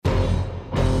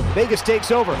Vegas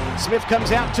takes over. Smith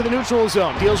comes out to the neutral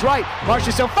zone. Deals right.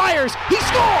 Marchessault fires. He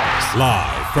scores!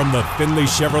 Live from the Findlay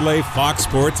Chevrolet Fox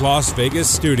Sports Las Vegas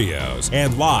studios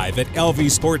and live at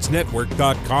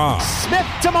lvsportsnetwork.com. Smith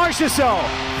to Marchessault.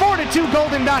 4-2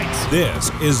 Golden Knights.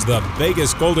 This is the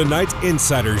Vegas Golden Knights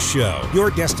Insider Show, your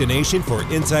destination for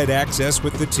inside access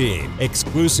with the team,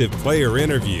 exclusive player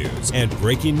interviews, and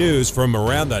breaking news from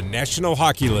around the National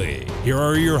Hockey League. Here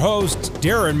are your hosts,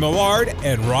 Darren Millard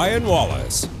and Ryan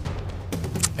Wallace.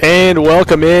 And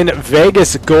welcome in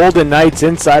Vegas Golden Knights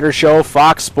Insider Show,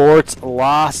 Fox Sports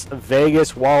Las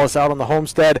Vegas. Wallace out on the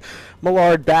homestead,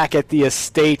 Millard back at the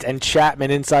estate, and Chapman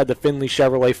inside the Findlay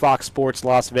Chevrolet Fox Sports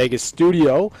Las Vegas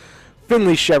studio.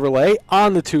 Findlay Chevrolet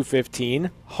on the 215,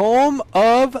 home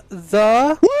of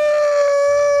the...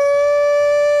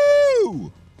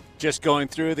 Woo! Just going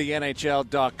through the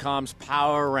NHL.com's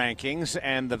power rankings,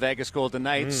 and the Vegas Golden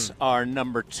Knights are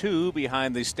number 2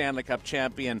 behind the Stanley Cup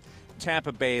champion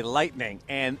Tampa Bay Lightning.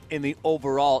 And in the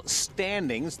overall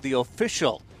standings, the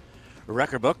official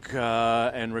record book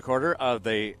and recorder of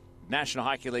the National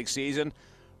Hockey League season,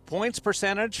 points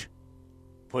percentage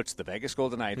puts the Vegas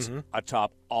Golden Knights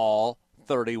atop all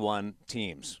 31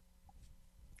 teams.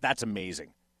 That's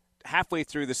amazing. Halfway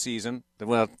through the season,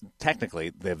 well, technically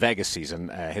the Vegas season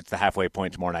hits the halfway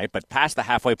point tomorrow night, but past the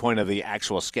halfway point of the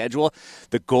actual schedule,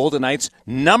 the Golden Knights,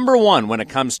 number 1 when it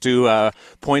comes to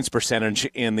points percentage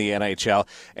in the NHL,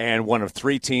 and one of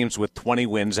 3 teams with 20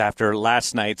 wins after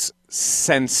last night's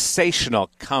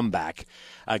sensational comeback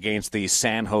against the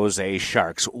San Jose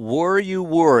Sharks. Were you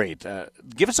worried?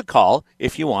 Give us a call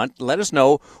if you want. Let us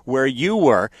know where you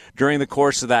were during the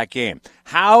course of that game.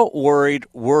 How worried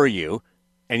were you?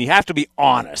 And you have to be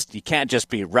honest. You can't just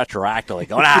be retroactively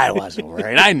going, I wasn't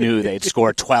worried. I knew they'd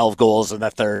score 12 goals in the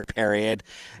third period,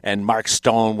 and Mark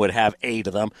Stone would have 8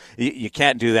 of them. You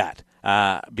can't do that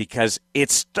because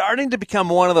it's starting to become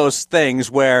one of those things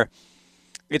where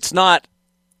it's not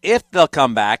if they'll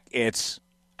come back, it's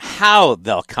how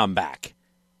they'll come back.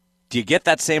 Do you get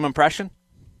that same impression?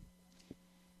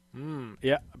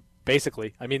 Yeah,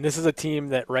 basically. I mean, this is a team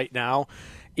that right now,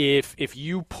 if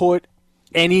you put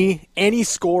any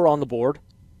score on the board,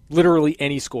 literally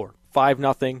any score,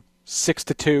 5-0,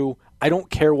 6-2, I don't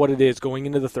care what it is going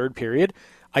into the third period,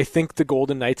 I think the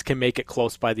Golden Knights can make it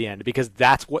close by the end because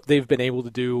that's what they've been able to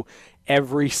do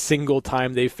every single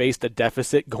time they've faced a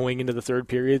deficit going into the third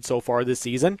period so far this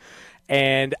season.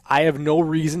 And I have no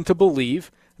reason to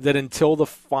believe that until the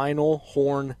final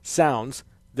horn sounds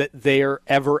that they're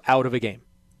ever out of a game.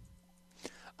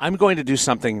 I'm going to do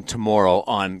something tomorrow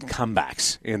on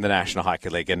comebacks in the National Hockey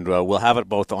League, and we'll have it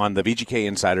both on the VGK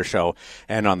Insider Show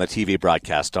and on the TV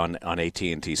broadcast on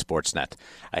AT&T Sportsnet.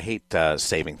 I hate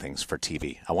saving things for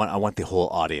TV. I want the whole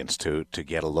audience to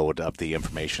get a load of the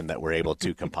information that we're able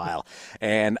to compile,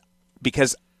 and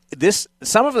because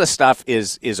some of the stuff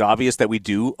is obvious that we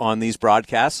do on these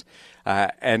broadcasts,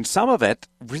 and some of it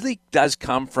really does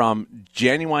come from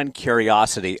genuine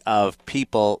curiosity of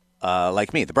people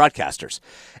like me, the broadcasters.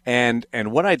 And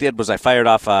what I did was I fired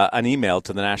off an email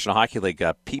to the National Hockey League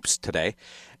peeps today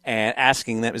and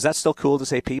asking them, is that still cool to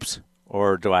say peeps?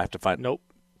 Or do I have to find... Nope,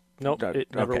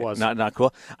 it never was. Not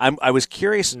cool. I was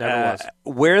curious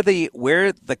where the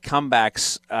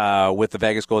comebacks with the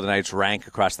Vegas Golden Knights rank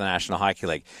across the National Hockey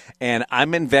League. And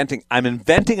I'm inventing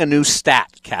a new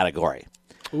stat category.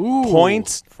 Ooh,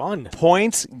 fun.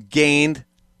 Points gained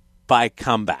by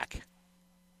comeback.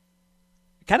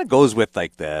 Kind of goes with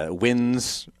like the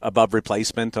wins above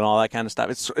replacement and all that kind of stuff.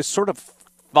 It sort of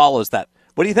follows that.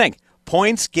 What do you think?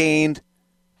 Points gained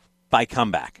by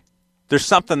comeback. There's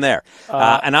something there,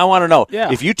 and I want to know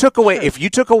if you took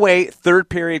away third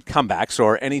period comebacks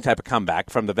or any type of comeback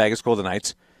from the Vegas Golden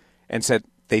Knights and said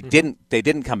they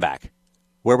didn't come back,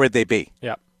 where would they be?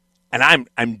 Yeah. And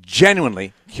I'm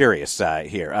genuinely curious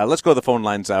here. Let's go to the phone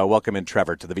lines. Welcome in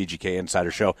Trevor to the VGK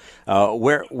Insider Show.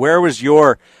 Where was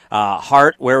your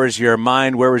heart? Where was your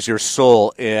mind? Where was your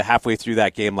soul halfway through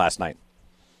that game last night?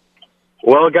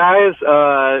 Well, guys,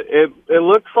 it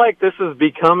looks like this is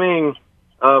becoming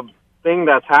a thing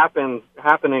that's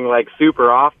happening like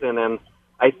super often, and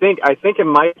I think it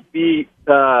might be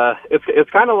it's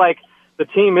kind of like the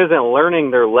team isn't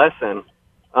learning their lesson.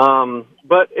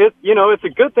 But it's a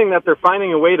good thing that they're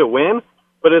finding a way to win,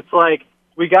 but it's like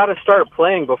we got to start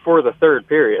playing before the third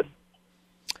period.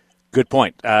 Good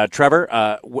point. Trevor,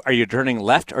 are you turning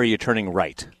left or are you turning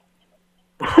right?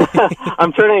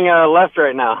 I'm turning left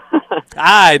right now.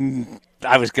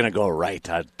 I was going to go right.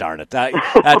 Darn it.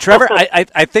 Trevor,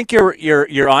 I think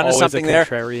you're onto something there.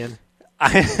 Contrarian.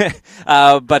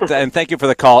 And thank you for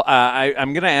the call.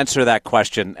 I'm going to answer that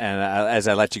question, and as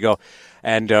I let you go,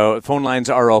 And phone lines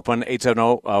are open,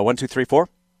 870-1234,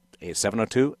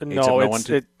 8702, No, it's you want me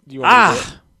to do it?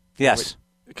 Yes.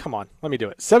 Wait, come on, let me do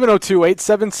it.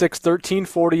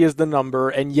 702-876-1340 is the number.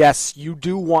 And yes, you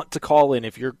do want to call in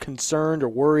if you're concerned or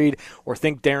worried or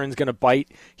think Darren's going to bite.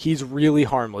 He's really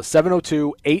harmless.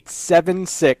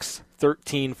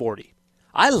 702-876-1340.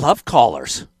 I love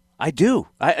callers. I do,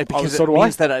 because so it do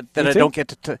means I. that I don't get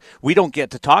to we don't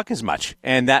get to talk as much,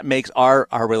 and that makes our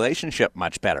relationship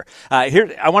much better.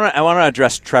 Here, I want to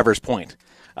address Trevor's point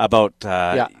about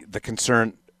the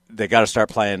concern they got to start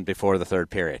playing before the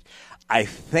third period. I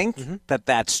think that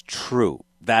that's true.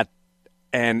 That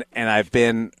and I've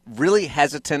been really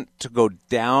hesitant to go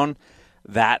down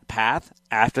that path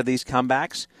after these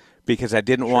comebacks because I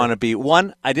didn't want to be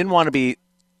I didn't want to be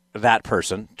that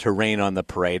person to rain on the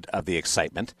parade of the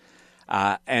excitement.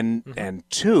 And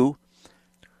two,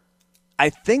 I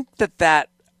think that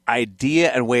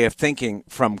idea and way of thinking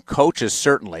from coaches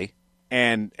certainly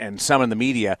and some in the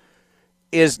media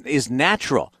is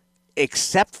natural,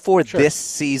 except for this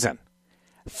season.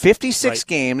 56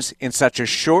 games in such a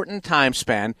shortened time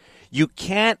span, you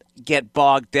can't get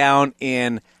bogged down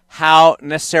in how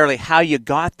you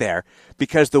got there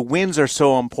because the wins are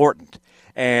so important.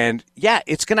 And yeah,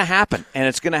 it's going to happen, and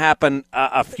it's going to happen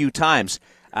a few times.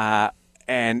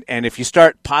 And if you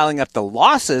start piling up the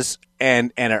losses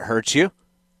and it hurts you,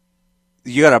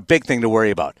 you got a big thing to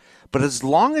worry about. But as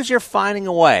long as you're finding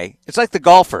a way, it's like the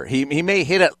golfer. He may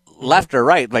hit it left or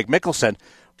right, like Mickelson,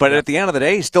 but at the end of the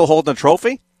day, he's still holding a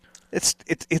trophy. It's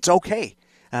okay.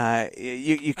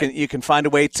 You can find a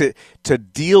way to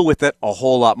deal with it a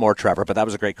whole lot more, Trevor. But that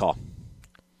was a great call.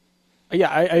 Yeah,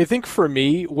 I think for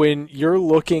me, when you're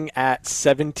looking at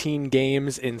 17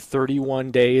 games in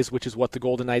 31 days, which is what the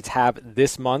Golden Knights have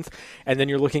this month, and then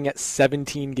you're looking at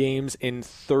 17 games in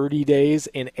 30 days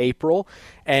in April,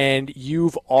 and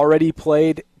you've already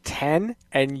played 10,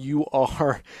 and you're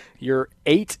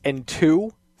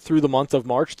 8-2 through the month of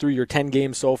March, through your 10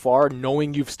 games so far,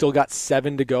 knowing you've still got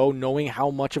 7 to go, knowing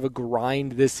how much of a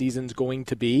grind this season's going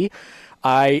to be,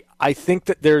 I think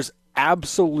that there's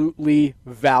absolutely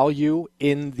value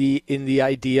in the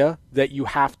idea that you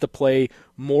have to play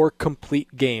more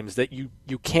complete games, that you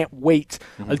can't wait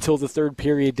until the third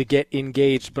period to get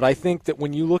engaged. But I think that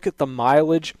when you look at the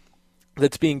mileage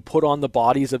that's being put on the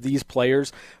bodies of these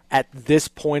players at this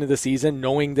point of the season,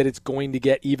 knowing that it's going to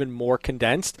get even more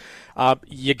condensed,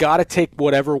 you got to take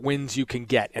whatever wins you can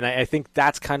get. And I think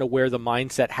that's kind of where the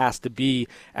mindset has to be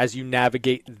as you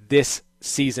navigate this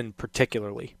season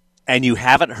particularly. And you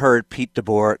haven't heard Pete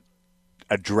DeBoer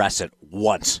address it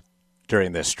once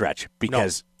during this stretch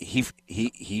because he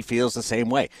feels the same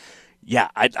way. Yeah,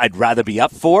 I'd rather be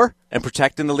up 4 and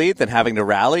protecting the lead than having to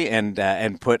rally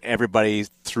and put everybody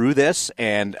through this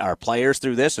and our players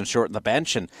through this and shorten the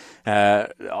bench and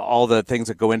all the things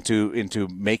that go into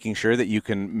making sure that you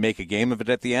can make a game of it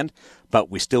at the end. But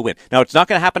we still win. Now, it's not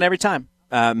going to happen every time.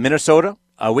 Minnesota,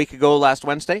 a week ago last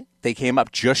Wednesday, they came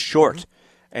up just short.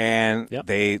 And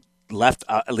they left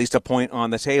at least a point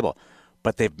on the table.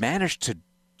 But they've managed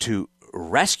to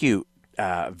rescue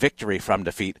victory from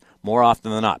defeat more often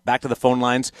than not. Back to the phone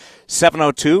lines,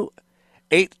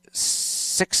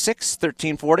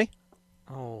 702-866-1340.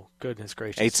 Oh, goodness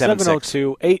gracious.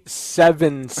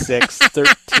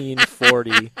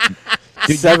 702-876-1340.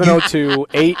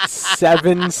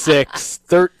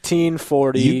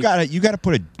 702-876-1340. You gotta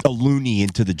put a loony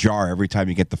into the jar every time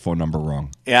you get the phone number wrong.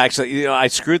 Yeah, actually, I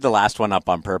screwed the last one up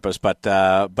on purpose, but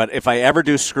if I ever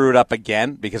do screw it up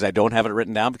again because I don't have it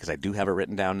written down, because I do have it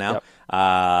written down now,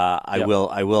 I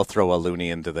will throw a loony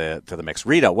into the mix.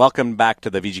 Rita, welcome back to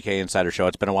the VGK Insider Show.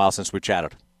 It's been a while since we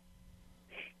chatted.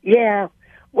 Yeah,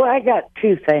 well, I got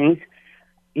two things.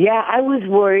 Yeah, I was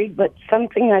worried, but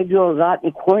something I do a lot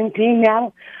in quarantine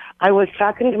now, I was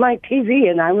talking to my TV,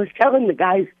 and I was telling the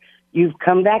guys, you've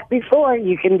come back before,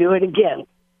 you can do it again.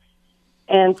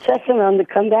 And second, on the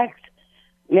comebacks,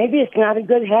 maybe it's not a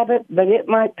good habit, but it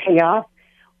might pay off.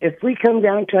 If we come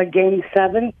down to a Game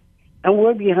 7 and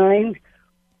we're behind,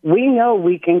 we know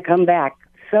we can come back.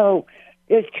 So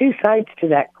there's two sides to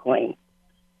that coin.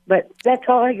 But that's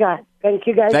all I got. Thank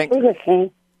you guys for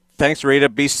listening. Thanks, Rita.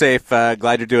 Be safe.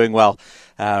 Glad you're doing well.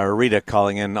 Rita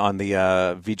calling in on the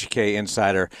VGK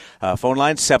Insider phone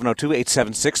line,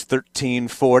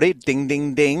 702-876-1340. Ding,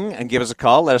 ding, ding. And give us a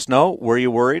call. Let us know. Were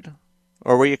you worried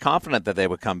or were you confident that they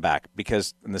would come back?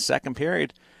 Because in the second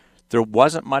period, there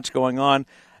wasn't much going on.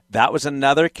 That was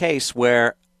another case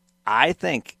where I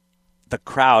think the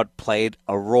crowd played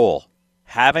a role.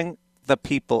 Having the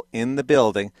people in the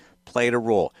building played a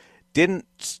role. Didn't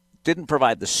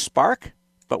provide the spark,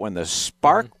 but when the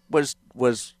spark was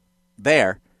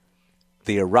there,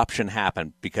 the eruption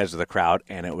happened because of the crowd,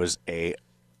 and it was a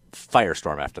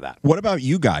firestorm after that. What about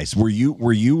you guys? Were you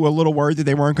a little worried that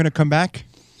they weren't going to come back?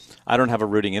 I don't have a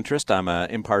rooting interest. I'm an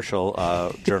impartial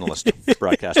journalist,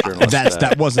 broadcast journalist.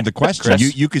 That wasn't the question.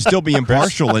 You could still be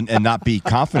impartial and not be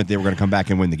confident they were going to come back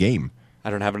and win the game. I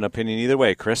don't have an opinion either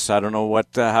way, Chris. I don't know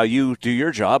how you do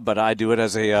your job, but I do it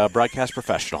as a broadcast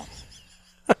professional.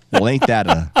 Well, ain't that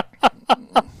a...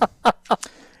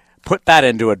 Put that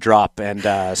into a drop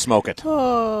and smoke it.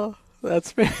 Oh,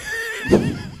 that's me.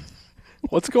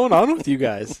 What's going on with you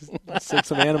guys? Sense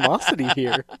some animosity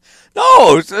here.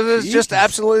 No, it's just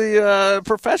absolutely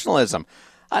professionalism.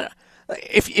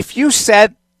 If you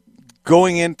said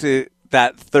going into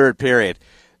that third period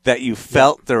that you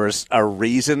felt there was a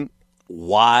reason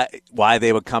why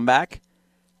they would come back,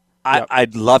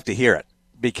 I'd love to hear it,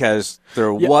 because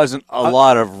there wasn't a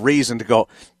lot of reason to go.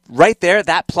 Right there,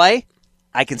 that play,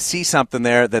 I can see something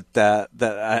there that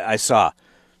I saw.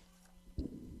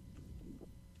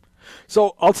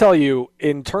 So I'll tell you,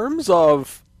 in terms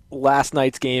of last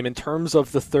night's game, in terms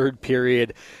of the third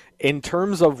period, in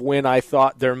terms of when I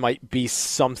thought there might be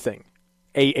something,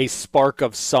 a spark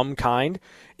of some kind,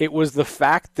 it was the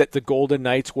fact that the Golden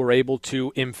Knights were able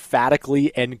to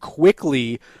emphatically and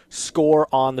quickly score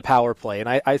on the power play. And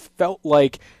I felt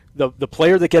like the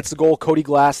player that gets the goal, Cody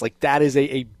Glass, like that is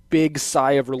a big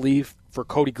sigh of relief for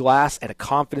Cody Glass and a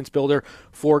confidence builder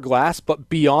for Glass. But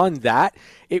beyond that,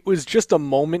 it was just a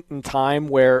moment in time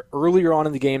where earlier on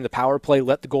in the game, the power play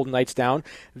let the Golden Knights down.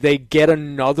 They get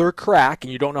another crack,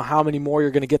 and you don't know how many more you're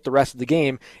going to get the rest of the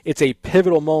game. It's a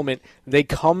pivotal moment. They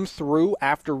come through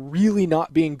after really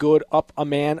not being good up a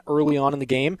man early on in the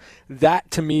game. That,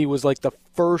 to me, was like the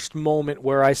first moment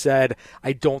where I said,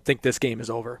 I don't think this game is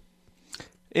over.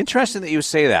 Interesting that you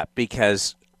say that,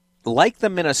 because like the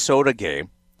Minnesota game,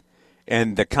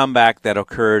 and the comeback that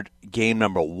occurred game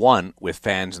number 1 with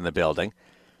fans in the building,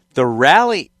 the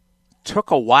rally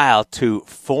took a while to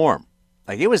form.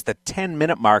 Like, it was the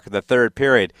 10-minute mark of the third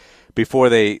period before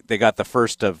they got the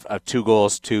first of 2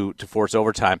 goals to force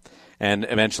overtime and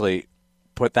eventually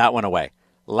put that one away.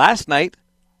 Last night,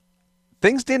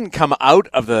 things didn't come out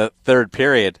of the third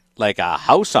period like a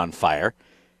house on fire,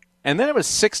 and then it was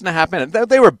 6.5 minutes.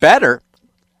 They were better.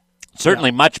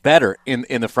 Certainly much better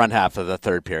in the front half of the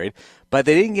third period, but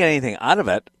they didn't get anything out of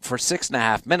it for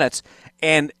 6.5 minutes.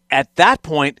 And at that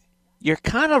point, you're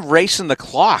kind of racing the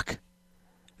clock.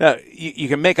 You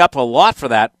can make up a lot for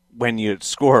that when you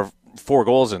score 4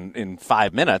 goals in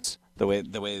 5 minutes, the way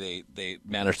they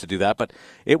managed to do that. But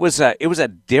it was a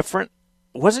different.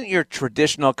 It wasn't your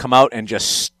traditional come out and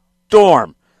just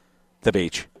storm the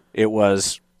beach. It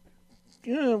was,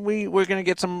 we're going to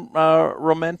get some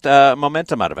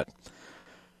momentum out of it.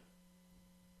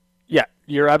 Yeah,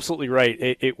 you're absolutely right.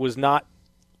 It was not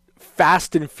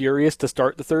fast and furious to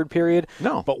start the third period.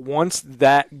 No. But once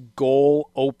that goal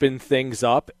opened things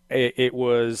up, it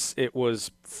was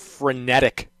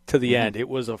frenetic to the end. It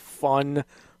was a fun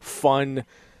 14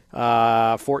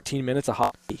 minutes of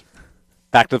hockey.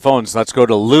 Back to the phones. Let's go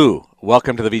to Lou.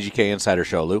 Welcome to the VGK Insider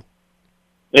Show, Lou.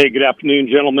 Hey, good afternoon,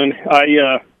 gentlemen.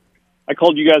 I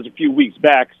called you guys a few weeks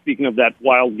back, speaking of that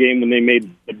Wild game when they made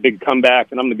a big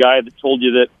comeback, and I'm the guy that told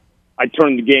you that I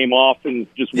turned the game off and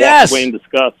just walked away and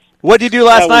discussed. What did you do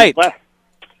last night?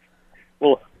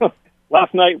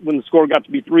 Last night when the score got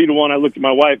to be 3-1, I looked at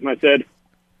my wife and I said,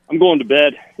 I'm going to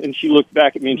bed. And she looked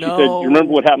back at me and she said, you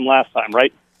remember what happened last time,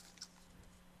 right?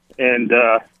 And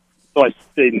so I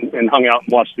stayed and hung out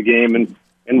and watched the game and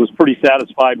was pretty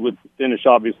satisfied with the finish,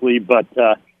 obviously. But,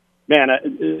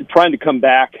 trying to come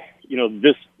back,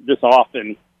 this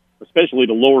often, especially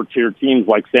to lower-tier teams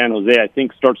like San Jose, I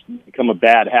think starts to become a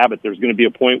bad habit. There's going to be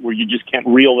a point where you just can't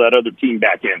reel that other team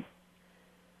back in.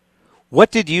 What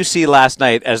did you see last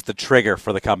night as the trigger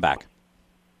for the comeback?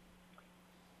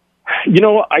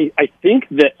 I think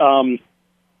that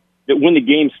that when the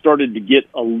game started to get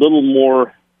a little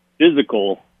more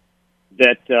physical,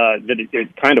 that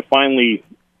it kind of finally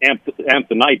amped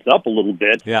the Knights up a little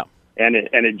bit. Yeah, and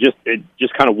it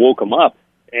just kind of woke them up.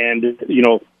 And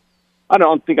I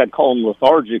don't think I'd call them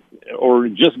lethargic or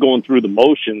just going through the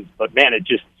motions, but man, it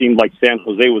just seemed like San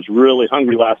Jose was really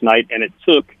hungry last night, and it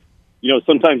took,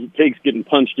 sometimes it takes getting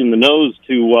punched in the nose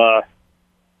to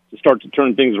start to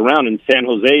turn things around. And San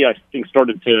Jose, I think,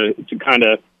 started to kind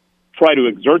of try to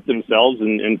exert themselves,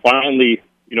 and finally,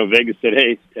 Vegas said,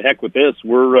 "Hey, to heck with this,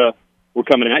 we're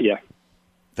coming at you."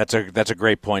 That's a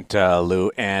great point, Lou.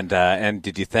 And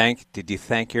did you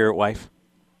thank your wife?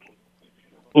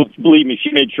 Well, believe me,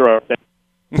 she made sure I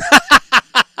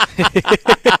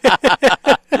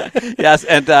Yes,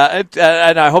 and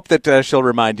I hope that she'll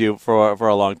remind you for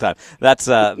a long time. That's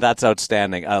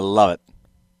outstanding. I love it.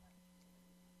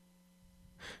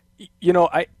 You know,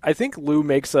 I think Lou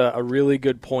makes a really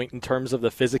good point in terms of the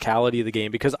physicality of the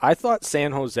game, because I thought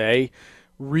San Jose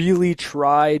really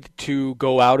tried to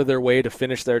go out of their way to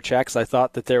finish their checks. I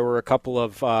thought that there were a couple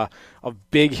of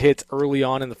big hits early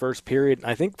on in the first period. And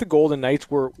I think the Golden Knights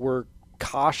were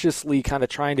cautiously kind of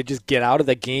trying to just get out of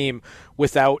the game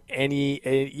without any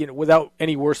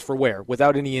worse for wear,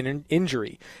 without any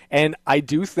injury. And I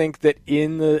do think that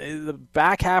in the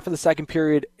back half of the second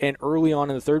period and early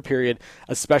on in the third period,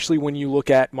 especially when you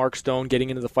look at Mark Stone getting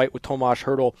into the fight with Tomas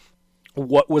Hertl,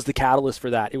 what was the catalyst for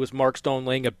that? It was Mark Stone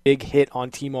laying a big hit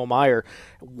on Timo Meier.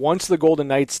 Once the Golden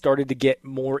Knights started to get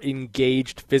more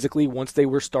engaged physically, once they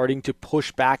were starting to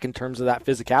push back in terms of that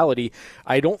physicality,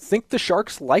 I don't think the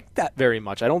Sharks liked that very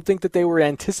much. I don't think that they were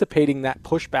anticipating that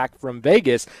pushback from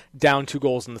Vegas down 2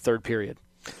 goals in the third period.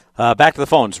 Back to the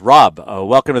phones. Rob,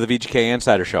 welcome to the VGK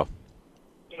Insider Show.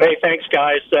 Hey, thanks,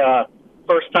 guys.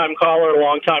 First-time caller,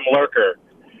 long-time lurker.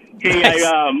 Hey,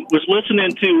 I was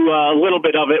listening to a little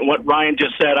bit of it and what Ryan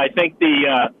just said. I think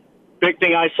the big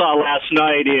thing I saw last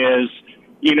night is,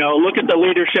 look at the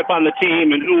leadership on the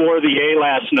team and who wore the A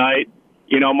last night.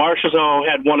 Marchessault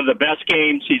had one of the best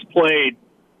games he's played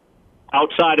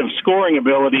outside of scoring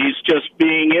abilities, just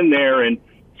being in there and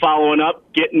following up,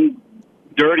 getting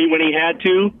dirty when he had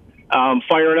to,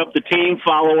 firing up the team,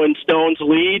 following Stone's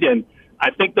lead. And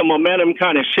I think the momentum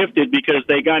kind of shifted because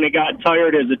they kind of got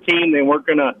tired as a team. They weren't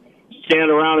going to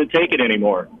stand around and take it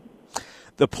anymore.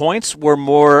 The points were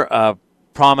more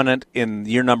prominent in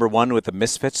year number 1 with the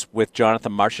Misfits with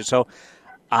Jonathan Marchessault.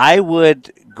 I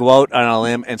would go out on a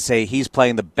limb and say he's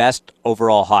playing the best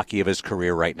overall hockey of his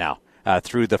career right now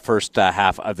through the first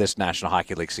half of this National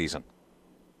Hockey League season.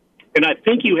 And I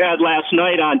think you had last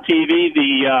night on TV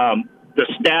the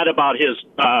stat about his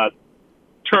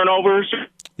turnovers.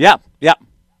 Yeah.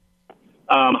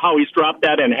 How he's dropped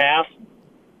that in half.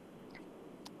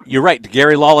 You're right.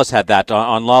 Gary Lawless had that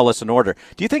on Lawless and Order.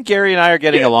 Do you think Gary and I are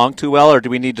getting along too well, or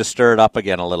do we need to stir it up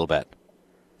again a little bit?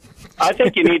 I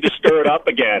think you need to stir it up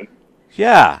again.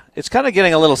 Yeah, it's kind of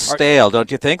getting a little stale, don't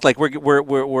you think? Like we're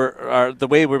the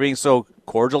way we're being so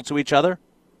cordial to each other.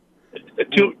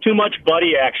 Too much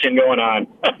buddy action going on.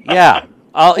 Yeah.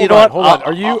 Hold on.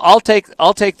 I'll take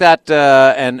that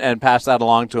and pass that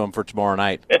along to him for tomorrow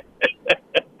night.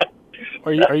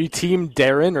 Are you Team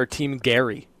Darren or Team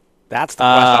Gary? That's the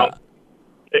question.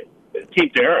 Team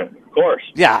Darren, of course.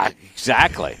 Yeah,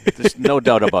 exactly. There's no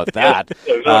doubt about that.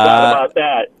 There's no doubt about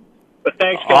that. But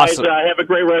thanks, guys. Awesome. Have a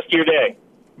great rest of your day.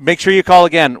 Make sure you call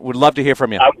again. Would love to hear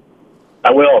from you.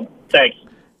 I will. Thanks.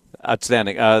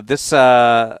 Outstanding. This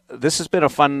has been a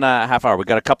fun half hour. We've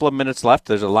got a couple of minutes left.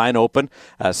 There's a line open,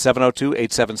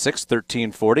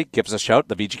 702-876-1340. Give us a shout,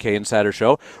 the VGK Insider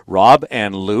Show. Rob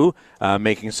and Lou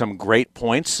making some great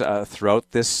points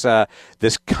throughout this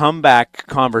comeback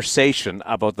conversation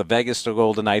about the Vegas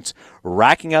Golden Knights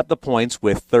racking up the points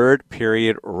with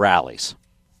third-period rallies.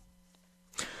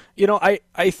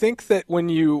 I think that when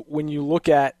you look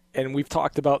at, and we've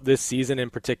talked about this season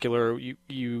in particular,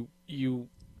 you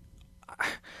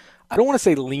I don't want to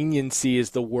say leniency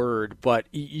is the word, but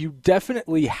you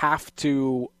definitely have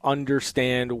to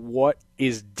understand what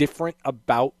is different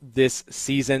about this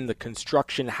season, the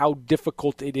construction, how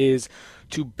difficult it is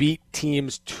to beat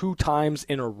teams 2 times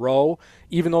in a row,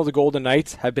 even though the Golden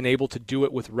Knights have been able to do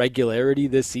it with regularity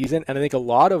this season. And I think a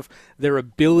lot of their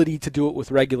ability to do it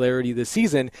with regularity this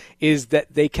season is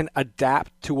that they can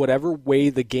adapt to whatever way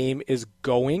the game is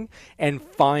going and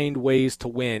find ways to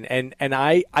win. And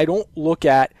I don't look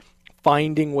at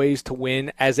finding ways to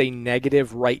win as a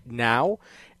negative right now.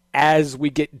 As we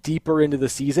get deeper into the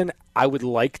season, I would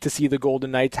like to see the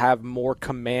Golden Knights have more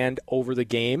command over the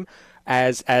game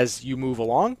as you move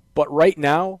along. But right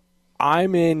now,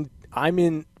 I'm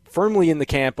firmly in the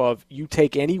camp of you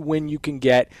take any win you can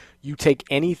get, you take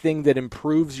anything that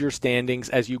improves your standings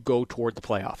as you go toward the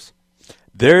playoffs.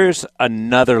 There's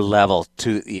another level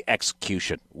to the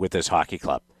execution with this hockey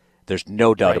club. There's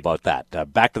no doubt about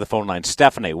that. Back to the phone line.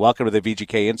 Stephanie, welcome to the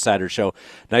VGK Insider Show.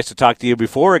 Nice to talk to you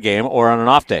before a game or on an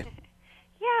off day.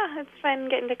 Yeah, it's fun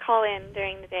getting to call in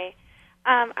during the day.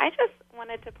 I just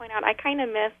wanted to point out, I kind of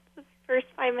missed the first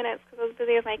 5 minutes because I was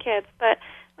busy with my kids, but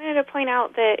I wanted to point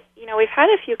out that, we've had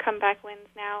a few comeback wins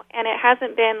now, and it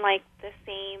hasn't been like the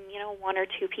same, 1 or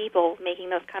 2 people making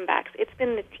those comebacks. It's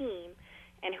been the team,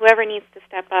 and whoever needs to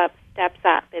step up, steps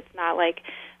up. It's not like,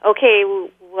 okay,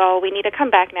 well, we need a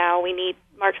comeback now. We need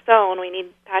Mark Stone. We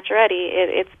need Pacioretty.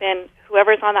 It's been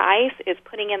whoever's on the ice is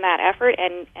putting in that effort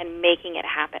and making it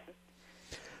happen.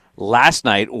 last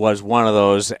night was one of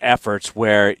those efforts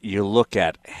where you look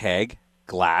at Haig,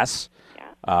 Glass,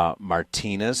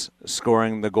 Martinez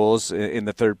scoring the goals in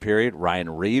the third period, Ryan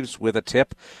Reeves with a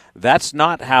tip. That's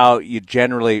not how you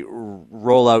generally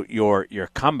roll out your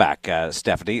comeback,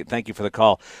 Stephanie. Thank you for the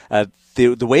call.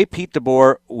 The way Pete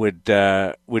DeBoer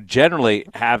would generally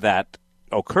have that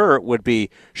occur would be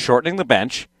shortening the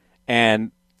bench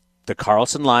and the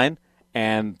Carlson line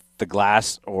and the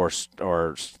Glass or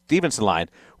Stevenson line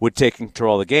would take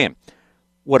control of the game.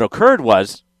 What occurred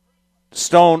was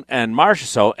Stone and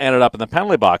Marchessault ended up in the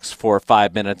penalty box for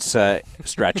 5 minutes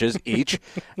stretches each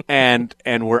and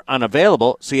were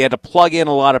unavailable, so you had to plug in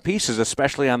a lot of pieces,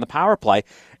 especially on the power play,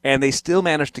 and they still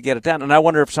managed to get it done. And I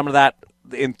wonder if some of that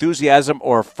enthusiasm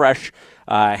or fresh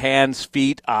hands,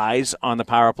 feet, eyes on the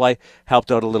power play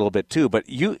helped out a little bit too. But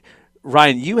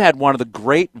Ryan, you had one of the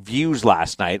great views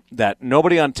last night that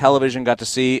nobody on television got to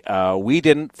see. We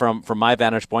didn't from my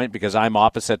vantage point because I'm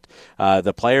opposite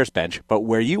the players' bench. But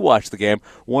where you watched the game,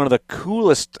 one of the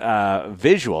coolest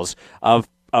visuals of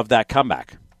that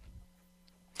comeback.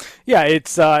 Yeah,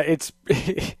 it's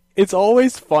it's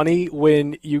always funny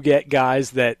when you get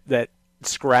guys that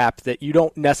scrap that you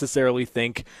don't necessarily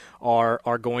think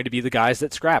are going to be the guys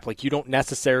that scrap. Like, you don't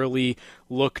necessarily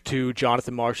look to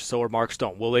Jonathan Marchessault or Mark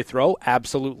Stone. Will they throw?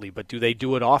 Absolutely. But do they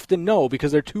do it often? No,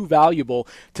 because they're too valuable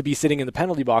to be sitting in the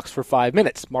penalty box for 5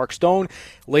 minutes. Mark Stone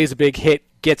lays a big hit,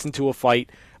 gets into a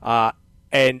fight,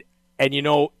 and you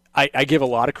know, I give a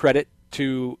lot of credit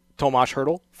to Tomas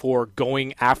Hertl for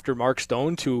going after Mark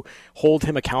Stone to hold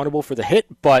him accountable for the hit,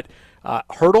 but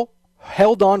Hertl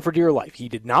held on for dear life. He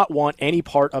did not want any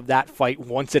part of that fight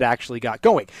once it actually got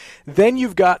going. Then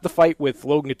you've got the fight with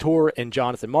Logan Couture and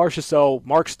Jonathan Marchessault,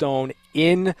 Mark Stone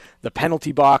in the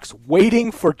penalty box,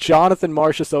 waiting for Jonathan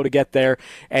Marchessault to get there,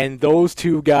 and those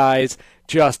two guys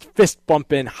just fist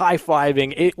bumping,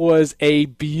 high-fiving. It was a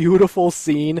beautiful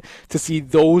scene to see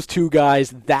those two guys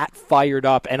that fired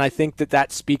up, and I think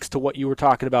that speaks to what you were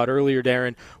talking about earlier,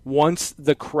 Darren. Once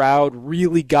the crowd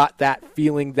really got that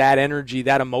feeling, that energy,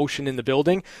 that emotion in the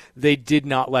building, they did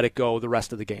not let it go the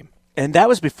rest of the game. And that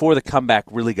was before the comeback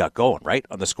really got going, right,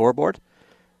 on the scoreboard?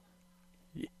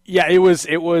 Yeah, it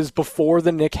was before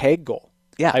the Nick Haig goal.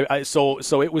 Yeah. So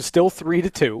it was still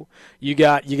 3-2. You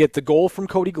get the goal from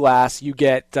Cody Glass. You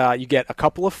get a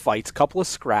couple of fights, a couple of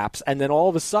scraps, and then all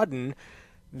of a sudden,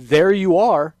 there you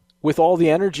are with all the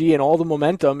energy and all the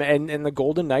momentum, and the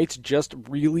Golden Knights just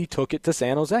really took it to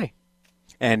San Jose.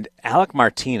 And Alec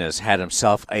Martinez had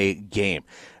himself a game.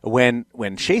 When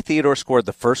Shea Theodore scored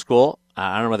the first goal,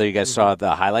 I don't know whether you guys saw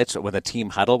the highlights with a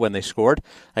team huddle when they scored.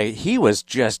 He was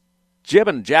just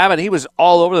jibbing, jabbing. He was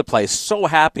all over the place, so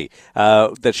happy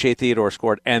that Shea Theodore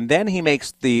scored. And then he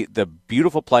makes the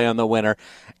beautiful play on the winner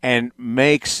and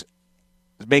makes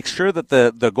sure that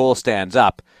the goal stands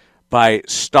up by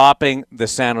stopping the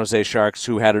San Jose Sharks,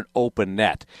 who had an open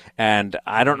net. And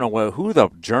I don't know who the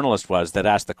journalist was that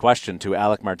asked the question to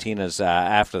Alec Martinez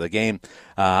after the game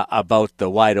about the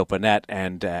wide open net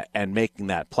and making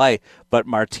that play. But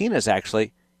Martinez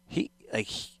actually, he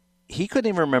couldn't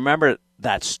even remember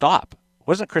that stop.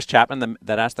 Wasn't Chris Chapman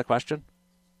that asked the question?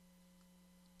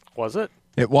 Was it?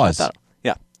 It was.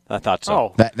 I thought so.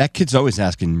 Oh. That kid's always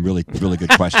asking really, really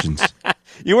good questions.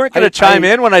 You weren't going to chime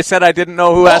in when I said I didn't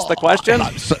know who asked the question?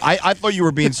 I thought you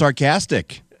were being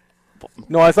sarcastic.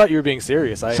 No, I thought you were being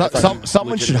serious.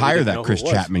 Someone should hire that Chris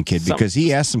Chapman kid because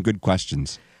he asked some good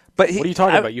questions. But what are you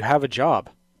talking about? You have a job.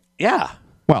 Yeah.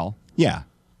 Well, yeah.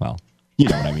 Well, you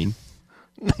know what I mean.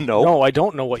 No, I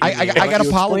don't know what you mean. I got to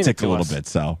politic a little bit,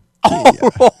 so.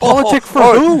 Politic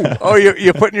for who? Oh,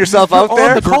 you're putting yourself out there?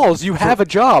 On the calls, you have a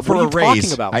job. For what are you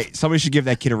talking about? Somebody should give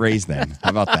that kid a raise then.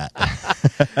 How about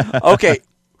that? Okay.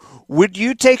 Would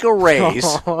you take a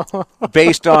raise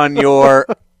based on your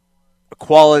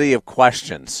quality of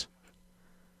questions?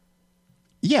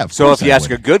 Yeah. So if you ask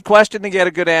a good question and get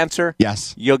a good answer,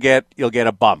 yes, you'll get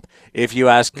a bump. If you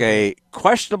ask a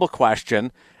questionable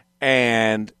question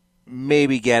and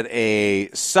maybe get a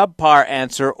subpar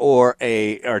answer or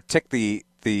tick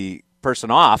the person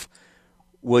off,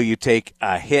 will you take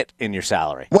a hit in your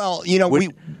salary? Well, you know,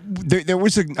 there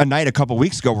was a night a couple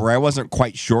weeks ago where I wasn't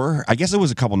quite sure. I guess it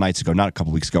was a couple nights ago, not a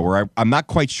couple weeks ago, where I'm not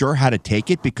quite sure how to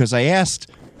take it because I asked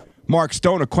Mark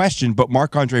Stone a question, but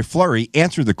Marc-Andre Fleury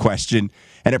answered the question,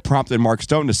 and it prompted Mark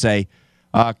Stone to say,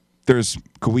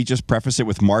 could we just preface it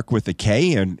with Mark with a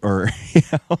K?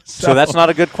 So that's not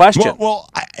a good question. Well,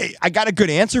 I got a good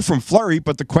answer from Fleury,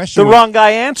 but the question wrong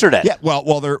guy answered it. Yeah,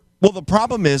 well, the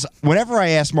problem is whenever I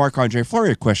ask Marc-Andre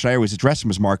Fleury a question, I always address him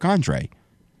as Marc-Andre.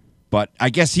 But I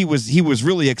guess he was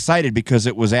really excited because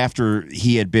it was after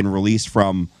he had been released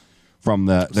from from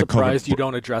the Surprised COVID. you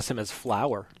don't address him as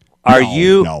Flower. Are No,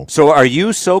 you no. so? Are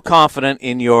you so confident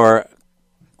in your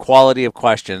quality of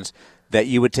questions that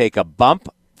you would take a bump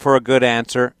for a good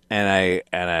answer and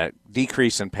a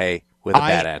decrease in pay with a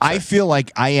bad answer? I feel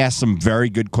like I asked some very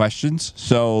good questions.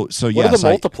 So What yes,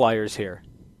 are the multipliers here?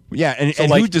 yeah, and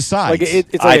Like- who decides? Like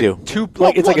it's like I a do.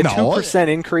 It's like a no. 2%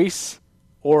 increase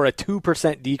or a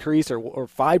 2% decrease or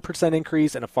 5%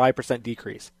 increase and a 5%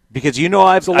 decrease. Because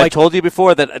I've told you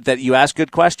before that you ask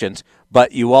good questions,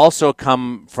 but you also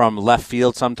come from left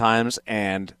field sometimes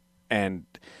and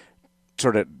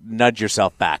sort of nudge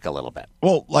yourself back a little bit.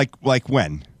 Well, like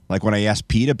when? Like when I asked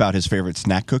Pete about his favorite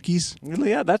snack cookies?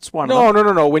 Yeah, that's one of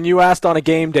them. No. When you asked on a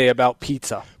game day about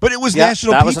pizza. But it was Yeah,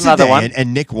 National that was Pizza another Day, one.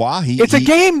 and Nick Waugh, It's a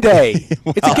game day.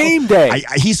 It's a game day.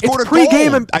 He scored It's a goal.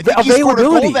 pre-game I think he scored a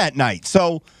goal availability. that night.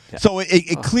 So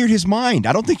it cleared his mind.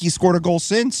 I don't think he scored a goal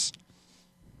since.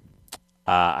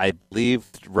 I believe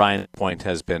Ryan's point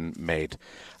has been made.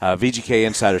 VGK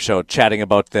Insider Show chatting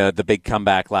about the big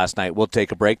comeback last night. We'll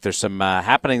take a break. There's some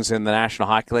happenings in the National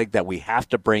Hockey League that we have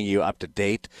to bring you up to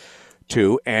date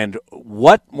to. And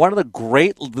one of the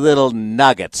great little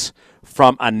nuggets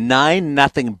from a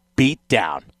 9-0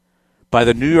 beatdown by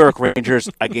the New York Rangers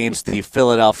against the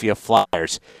Philadelphia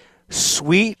Flyers.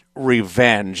 Sweet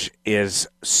revenge is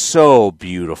so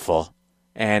beautiful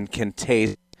and can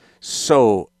taste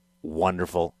so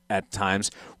wonderful at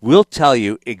times. We'll tell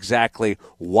you exactly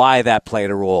why that played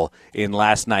a role in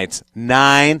last night's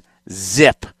 9-0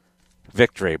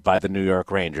 victory by the New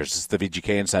York Rangers. It's the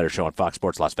VGK Insider Show on Fox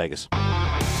Sports Las Vegas.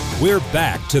 We're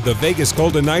back to the Vegas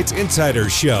Golden Knights Insider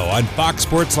Show on Fox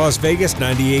Sports Las Vegas,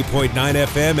 98.9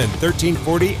 FM and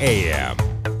 1340 AM.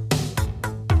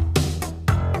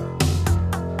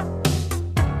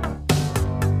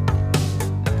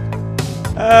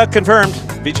 Confirmed.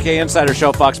 VGK Insider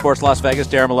Show, Fox Sports Las Vegas.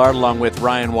 Darren Millard along with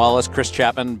Ryan Wallace, Chris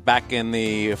Chapman back in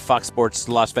the Fox Sports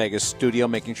Las Vegas studio,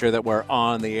 making sure that we're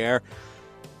on the air.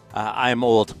 I'm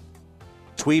old.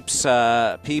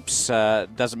 Tweeps, peeps,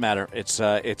 doesn't matter. It's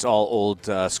all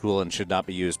old school and should not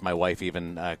be used. My wife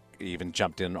even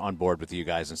jumped in on board with you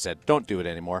guys and said, "Don't do it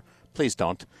anymore. Please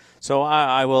don't." So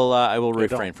I will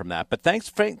refrain from that. But thanks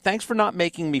for not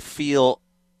making me feel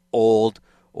old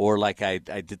or like I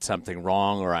did something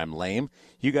wrong or I'm lame.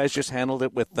 You guys just handled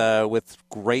it with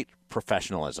great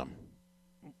professionalism.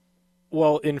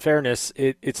 Well, in fairness,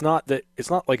 it's not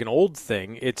like an old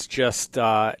thing. It's just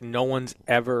no one's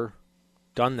ever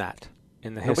done that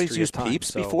in the Nobody's history used of time. peeps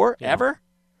So, before, you know. ever?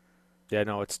 Yeah,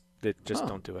 no,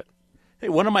 don't do it. Hey,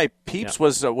 one of my peeps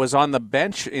was on the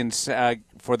bench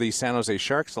for the San Jose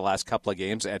Sharks the last couple of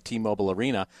games at T-Mobile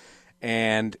Arena,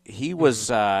 and he was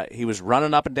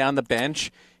running up and down the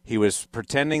bench. He was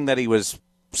pretending that he was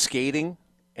skating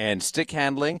and stick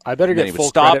handling. I better and then get he full would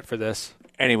stop, credit for this.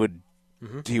 and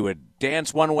he would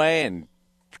dance one way and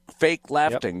fake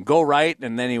left and go right,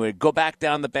 and then he would go back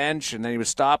down the bench, and then he would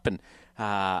stop, and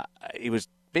he was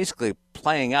basically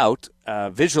playing out,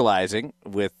 visualizing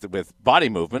with body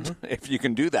movement, if you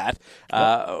can do that,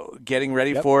 getting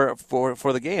ready for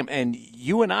the game. And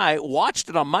you and I watched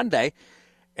it on Monday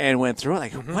and went through it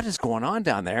like, what is going on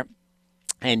down there?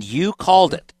 And you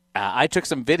called it. I took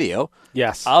some video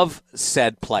of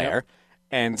said player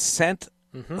and sent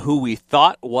who we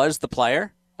thought was the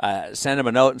player, sent him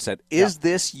a note and said, is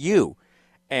this you?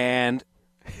 And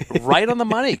right on the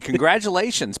money.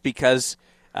 Congratulations, because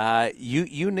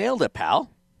you nailed it, pal.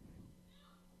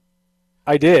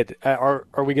 I did. Are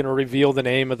we going to reveal the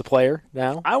name of the player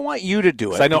now? I want you to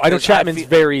do it. I know Chapman's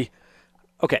very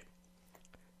okay.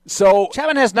 So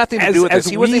Chapman has nothing to do with this.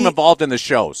 He wasn't even involved in the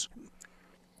shows.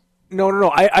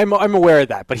 No. I'm aware of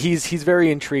that, but he's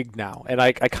very intrigued now, and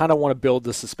I kind of want to build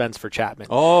the suspense for Chapman.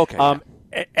 Oh, okay.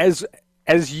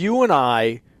 As you and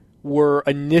I were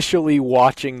initially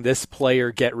watching this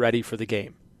player get ready for the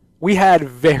game, we had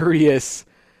various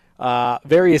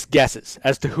guesses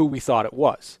as to who we thought it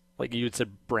was. Like you had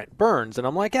said, Brent Burns, and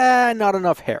I'm like, not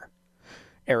enough hair.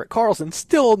 Erik Karlsson,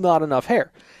 still not enough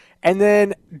hair. And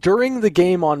then during the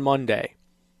game on Monday,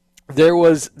 there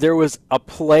was a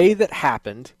play that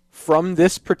happened from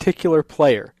this particular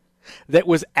player that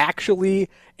was actually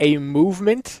a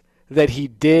movement that he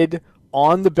did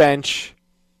on the bench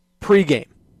pregame.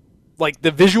 Like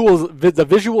the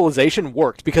visualization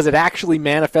worked because it actually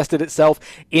manifested itself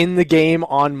in the game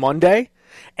on Monday.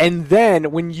 And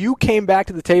then when you came back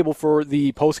to the table for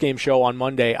the postgame show on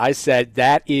Monday, I said,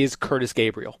 that is Curtis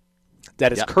Gabriel.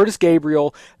 That is Curtis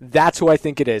Gabriel. That's who I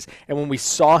think it is. And when we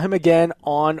saw him again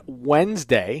on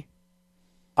Wednesday,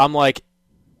 I'm like,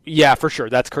 yeah, for sure,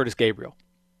 that's Curtis Gabriel.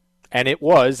 And it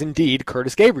was indeed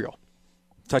Curtis Gabriel.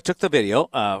 So I took the video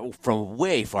from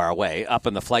way far away up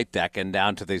in the flight deck and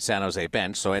down to the San Jose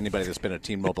bench. So anybody that's been at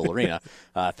T-Mobile Arena,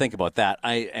 think about that.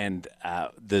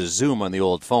 The zoom on the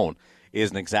old phone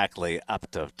isn't exactly up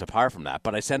to par from that.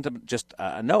 But I sent him just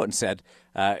a note and said,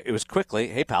 it was quickly,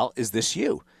 "Hey, pal, is this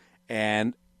you?"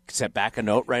 And sent back a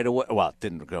note right away. Well, it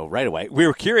didn't go right away. We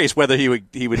were curious whether he would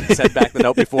send back the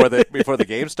note before the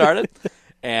game started.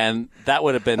 And that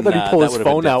would have been. I thought he'd pull his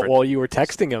phone out while you were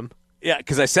texting him. Yeah,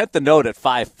 because I sent the note at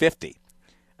 5:50,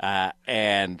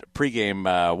 and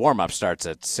pregame warm-up starts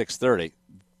at 6:30.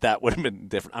 That would have been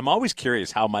different. I'm always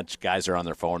curious how much guys are on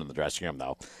their phone in the dressing room,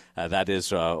 though. That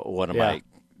is one of my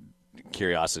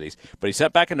curiosities. But he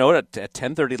sent back a note at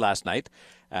 10:30 last night,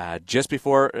 just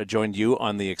before I joined you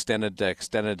on the extended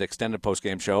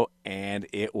post-game show, and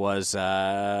it was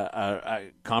a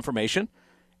confirmation.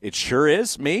 It sure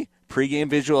is me. Pre-game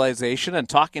visualization and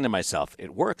talking to myself.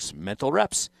 It works. Mental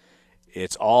reps.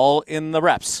 It's all in the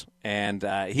reps. And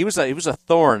he was a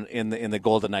thorn in the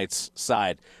Golden Knights'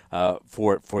 side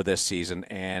for this season.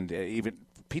 And even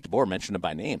Pete DeBoer mentioned him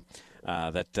by name.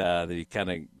 That he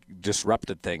kind of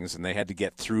disrupted things, and they had to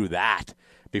get through that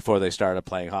before they started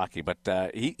playing hockey.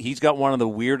 But he's got one of the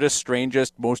weirdest,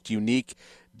 strangest, most unique,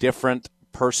 different,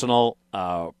 personal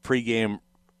pregame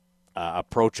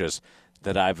approaches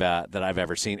that I've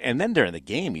ever seen. And then during the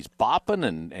game, he's bopping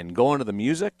and going to the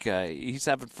music. He's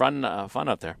having fun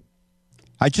out there.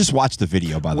 I just watched the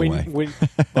video, by the way.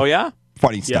 Oh yeah,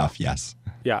 funny stuff. Yes.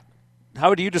 Yeah. How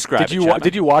would you describe it?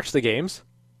 Did you watch the games?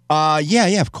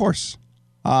 Yeah, of course.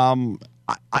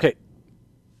 Okay.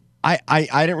 I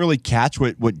didn't really catch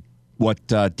what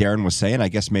Darren was saying. I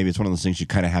guess maybe it's one of those things you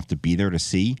kind of have to be there to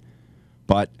see.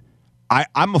 But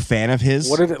I'm a fan of his.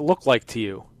 What did it look like to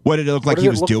you? What did it look like he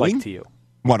was doing? Like to you?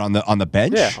 What, on the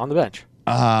bench? Yeah, on the bench.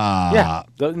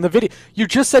 In the video. You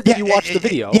just said that you watched the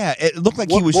video. Yeah, it looked like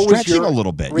he was stretching a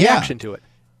little bit. Reaction to it.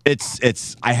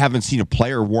 It's. I haven't seen a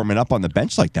player warming up on the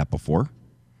bench like that before.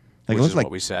 Which is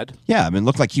what we said. Yeah, I mean, it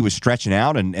looked like he was stretching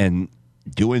out and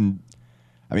doing.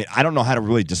 I mean, I don't know how to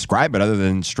really describe it other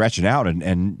than stretching out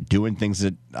and doing things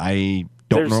that I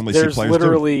don't normally see players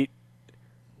do.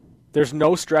 There's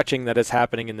no stretching that is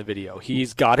happening in the video.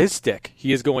 He's got his stick.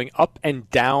 He is going up and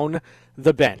down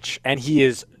the bench, and he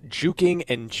is juking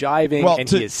and jiving,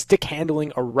 he is stick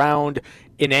handling around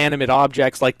inanimate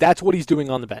objects. Like, that's what he's doing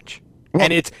on the bench.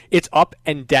 And it's up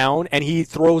and down, and he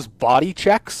throws body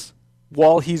checks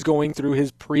while he's going through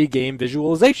his pre-game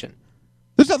visualization.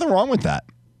 There's nothing wrong with that.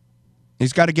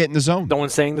 He's got to get in the zone. No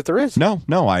one's saying that there is. No.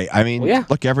 I mean,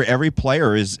 look, every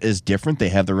player is different. They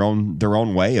have their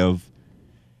own way of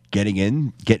getting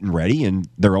in, getting ready, and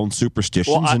their own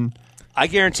superstitions. Well, I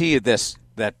guarantee you this,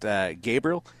 that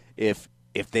Gabriel, if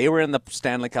they were in the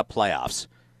Stanley Cup playoffs,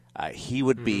 he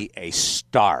would be a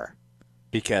star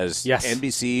because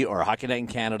NBC or Hockey Night in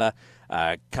Canada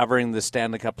covering the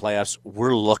Stanley Cup playoffs,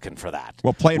 we're looking for that.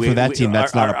 Well, playing for that team,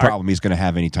 that's not a problem he's going to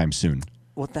have anytime soon.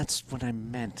 Well, that's what I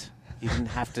meant. You didn't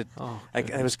have to.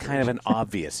 It was kind of an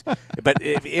obvious. But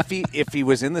if he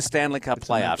was in the Stanley Cup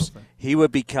playoffs, he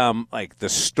would become like the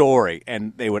story,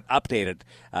 and they would update it,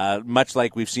 much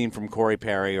like we've seen from Corey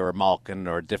Perry or Malkin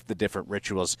or the different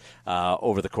rituals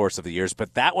over the course of the years.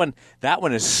 But that one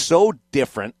is so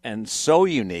different and so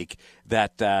unique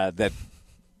that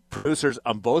producers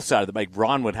on both sides of the mic,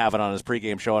 Ron would have it on his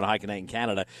pregame show on Hockey Night in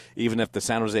Canada, even if the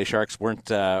San Jose Sharks weren't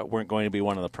going to be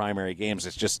one of the primary games.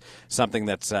 It's just something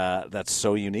that's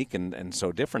so unique and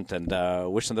so different. And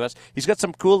wish him the best. He's got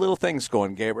some cool little things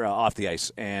going, Gabriel, off the ice,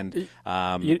 and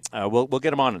we'll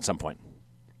get him on at some point.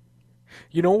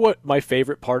 You know what my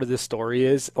favorite part of this story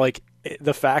is? Like,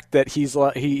 the fact that he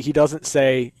doesn't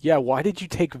say, "Yeah, why did you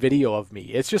take video of me?"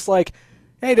 It's just like,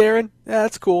 "Hey, Darren,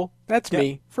 that's cool. That's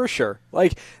me for sure."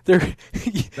 Like,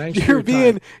 you're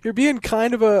being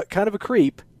kind of a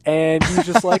creep, and he's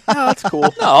just like, "No, that's cool."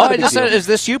 No, I just said, "Is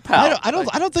this you, pal?" I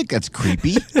don't think that's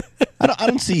creepy. I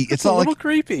don't see. It's not a little like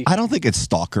creepy. I don't think it's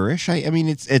stalkerish. I mean,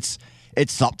 it's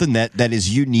something that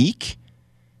is unique,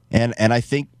 and I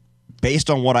think based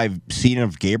on what I've seen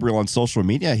of Gabriel on social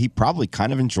media, he probably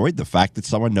kind of enjoyed the fact that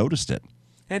someone noticed it.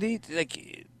 And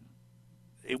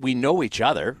we know each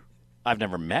other. I've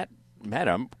never met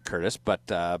him, Curtis, but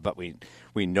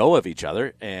we know of each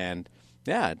other, and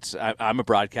I'm a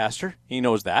broadcaster. He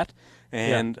knows that,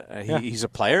 and he's a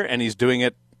player, and he's doing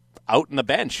it out in the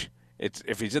bench.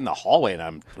 If he's in the hallway and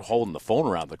I'm holding the phone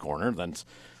around the corner, then it's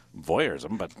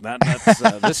voyeurism. But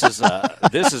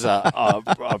this is a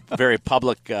very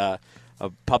public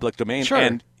domain, sure.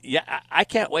 And I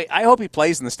can't wait. I hope he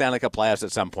plays in the Stanley Cup playoffs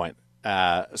at some point.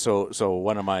 So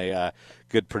one of my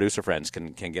good producer friends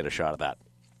can get a shot of that.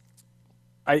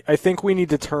 I think we need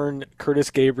to turn Curtis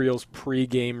Gabriel's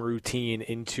pregame routine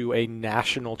into a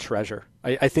national treasure.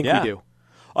 I think we do.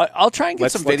 I'll try and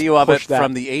get some video of it that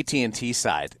from the AT&T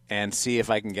side and see if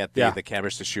I can get the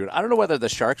cameras to shoot. I don't know whether the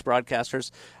Sharks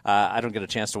broadcasters, I don't get a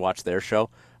chance to watch their show,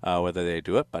 whether they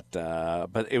do it, but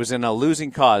it was in a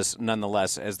losing cause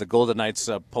nonetheless as the Golden Knights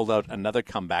pulled out another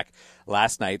comeback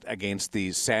last night against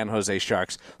the San Jose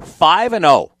Sharks.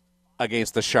 5-0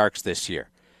 against the Sharks this year.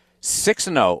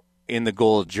 6-0 in the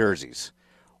gold jerseys.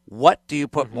 What do you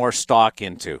put more stock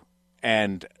into?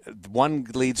 And one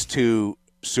leads to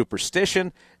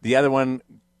superstition. The other one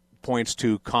points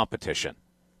to competition.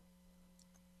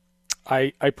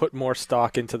 I put more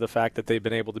stock into the fact that they've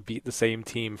been able to beat the same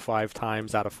team 5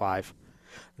 times out of 5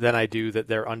 than I do that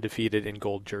they're undefeated in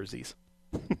gold jerseys.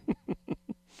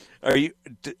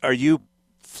 Are you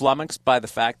flummoxed by the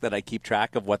fact that I keep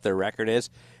track of what their record is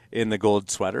in the gold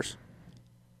sweaters?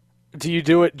 Do you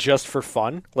do it just for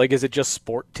fun? Like, is it just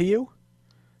sport to you?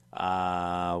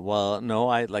 Well, no.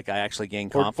 I actually gain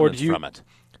confidence from it.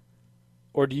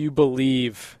 Or do you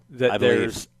believe that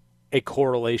there's a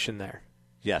correlation there?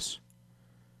 Yes.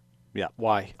 Yeah.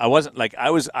 Why? I wasn't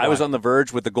I was on the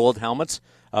verge with the gold helmets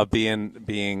of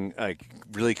being like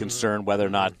really concerned whether or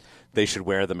not they should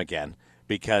wear them again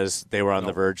because they were on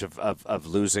the verge of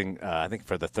losing, I think,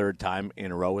 for the 3rd time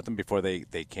in a row with them before they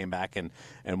came back and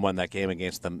won that game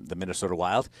against the Minnesota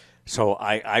Wild. So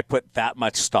I put that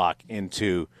much stock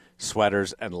into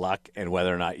sweaters and luck and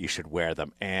whether or not you should wear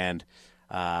them. And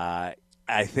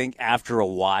I think after a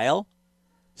while,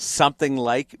 something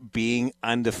like being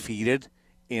undefeated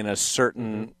in a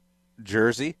certain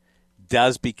jersey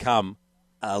does become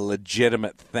a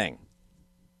legitimate thing.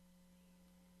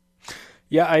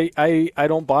 Yeah, I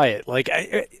don't buy it. Like,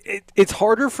 it's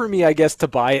harder for me, I guess, to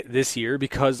buy it this year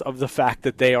because of the fact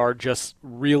that they are just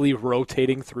really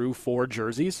rotating through 4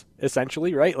 jerseys,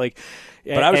 essentially, right? Like,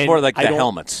 but I was more like the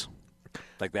helmets.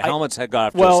 Like the helmets had got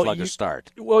off to a sluggish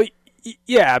start. Well,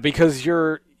 yeah, because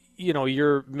you're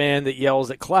man that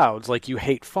yells at clouds. Like, you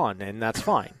hate fun, and that's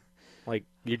fine. Like,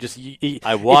 you just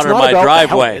I water my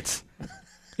driveway.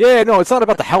 Yeah, no, it's not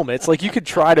about the helmets. Like, you could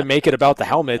try to make it about the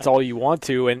helmets all you want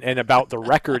to, and about the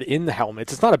record in the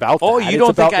helmets. It's not about that. Oh, you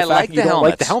don't think I like the helmets? Don't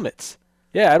like the helmets?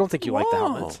 Yeah, I don't think you like the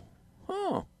helmets.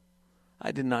 Oh,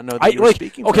 I did not know that you were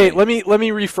speaking. Okay, let me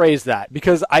rephrase that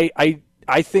because I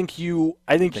think you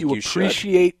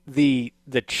appreciate the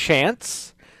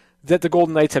chance that the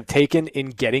Golden Knights have taken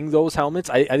in getting those helmets.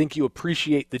 I think you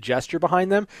appreciate the gesture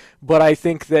behind them, but I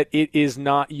think that it is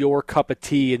not your cup of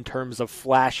tea in terms of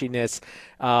flashiness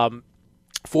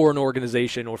for an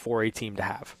organization or for a team to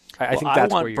have. I think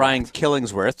that's where you're Brian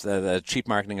Killingsworth, the chief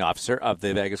marketing officer of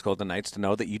the Vegas Golden Knights, to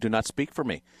know that you do not speak for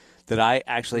me. That I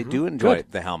actually do enjoy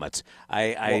the helmets. I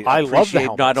appreciate love the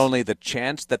helmets. Not only the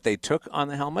chance that they took on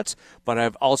the helmets, but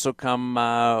I've also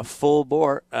come full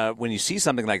bore. When you see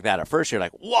something like that, at first you're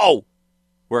like, whoa,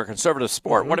 we're a conservative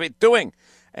sport. What are we doing?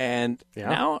 And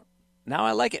now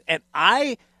I like it. And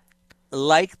I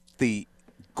like the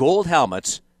gold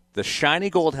helmets, the shiny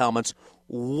gold helmets,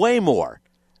 way more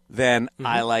than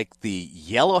I like the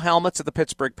yellow helmets of the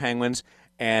Pittsburgh Penguins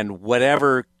and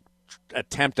whatever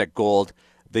attempt at gold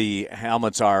the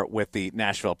helmets are with the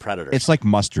Nashville Predators. It's like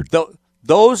mustard.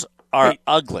 Those are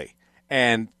ugly.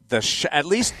 And at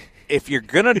least if you're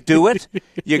going to do it,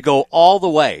 you go all the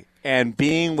way. And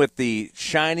being with the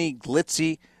shiny,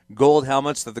 glitzy gold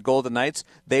helmets of the Golden Knights,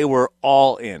 they were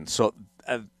all in. So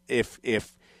if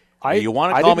you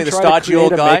want to call me the stodgy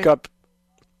old guy,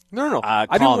 no.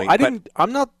 Call me.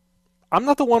 I'm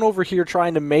not the one over here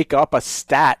trying to make up a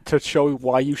stat to show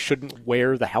why you shouldn't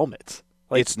wear the helmets.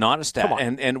 Like, it's not a stat,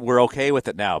 and we're okay with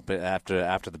it now. But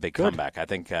after the big comeback, I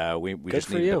think we just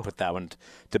need to put that one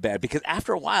to bed because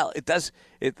after a while,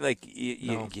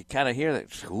 you kind of hear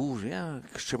that. Ooh, yeah,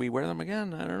 should we wear them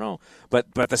again? I don't know.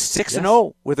 But the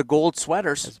 6-0 with the gold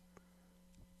sweaters,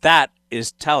 that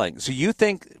is telling. So you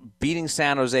think beating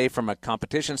San Jose from a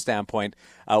competition standpoint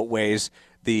outweighs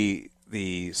the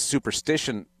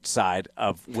superstition side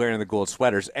of wearing the gold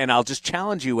sweaters? And I'll just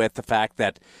challenge you with the fact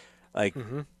that, like.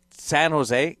 San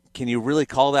Jose, can you really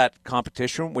call that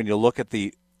competition when you look at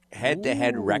the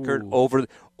head-to-head record over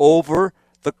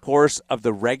the course of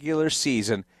the regular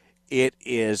season?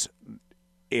 It's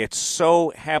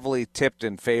so heavily tipped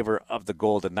in favor of the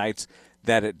Golden Knights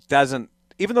that it doesn't,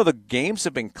 even though the games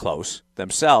have been close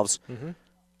themselves,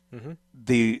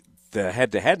 the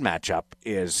head-to-head matchup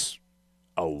is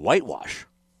a whitewash.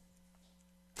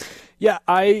 Yeah,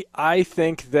 I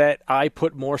think that I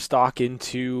put more stock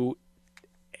into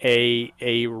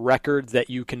a record that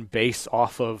you can base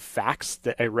off of facts,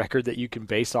 a record that you can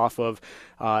base off of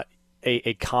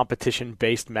a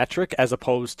competition-based metric as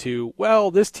opposed to, well,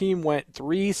 this team went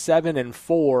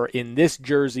 3-7-4 in this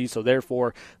jersey, so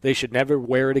therefore they should never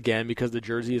wear it again because the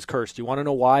jersey is cursed. You want to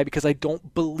know why? Because I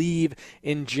don't believe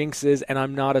in jinxes, and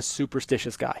I'm not a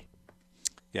superstitious guy.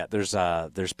 Yeah,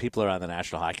 there's people around the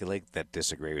National Hockey League that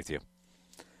disagree with you.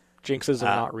 Jinxes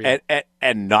are not real.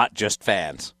 And not just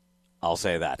fans. I'll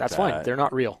say that. That's fine. They're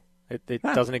not real. It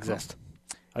doesn't exist.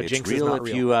 A It's jinx real, is not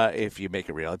if real. if you make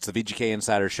it real. It's the VGK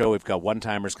Insider Show. We've got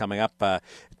one-timers coming up,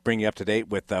 bring you up to date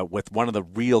with one of the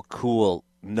real cool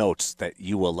notes that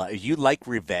you will like. If you like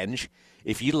revenge,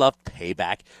 if you love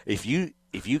payback, if you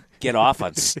get off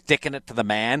on sticking it to the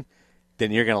man,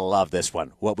 then you're going to love this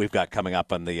one. What we've got coming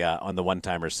up on the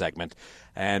one-timers segment,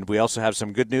 and we also have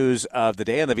some good news of the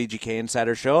day on the VGK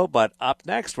Insider Show. But up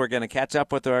next, we're going to catch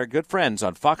up with our good friends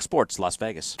on Fox Sports Las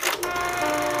Vegas.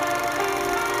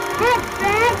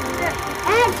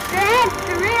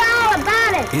 Extra, read all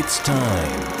about it. It's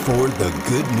time for the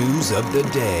good news of the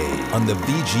day on the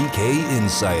VGK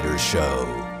Insider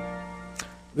Show.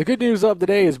 The good news of the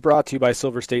day is brought to you by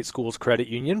Silver State Schools Credit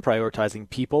Union, prioritizing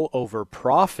people over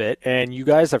profit. And you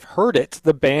guys have heard it.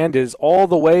 The band is all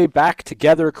the way back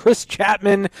together. Chris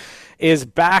Chapman is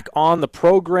back on the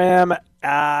program.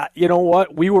 You know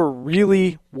what? We were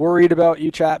really worried about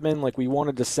you, Chapman. Like, we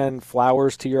wanted to send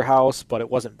flowers to your house, but it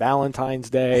wasn't Valentine's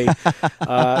Day.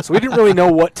 So we didn't really know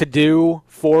what to do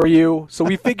for you. So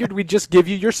we figured we'd just give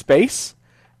you your space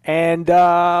and,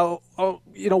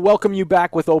 welcome you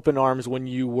back with open arms when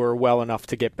you were well enough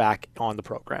to get back on the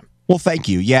program. Well, thank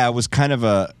you. Yeah, it was kind of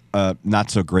a not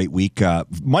so great week.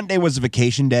 Monday was a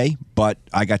vacation day, but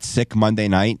I got sick Monday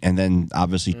night, and then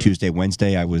obviously Tuesday,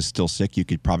 Wednesday, I was still sick. You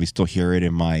could probably still hear it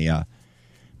in my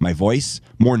my voice,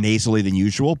 more nasally than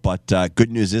usual. But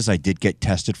good news is I did get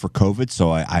tested for COVID,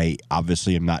 so I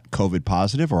obviously am not COVID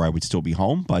positive, or I would still be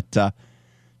home. But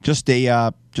just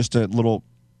a little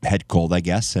head cold, I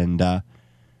guess, and.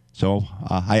 So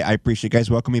I appreciate you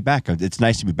guys welcoming me back. It's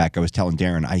nice to be back. I was telling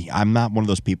Darren, I'm not one of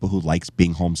those people who likes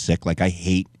being homesick. Like, I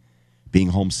hate being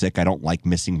homesick. I don't like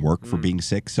missing work for being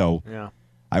sick. So yeah.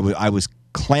 I was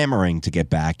clamoring to get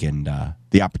back, and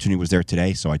the opportunity was there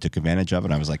today, so I took advantage of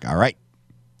it. I was like, all right,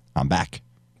 I'm back.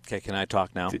 Okay, can I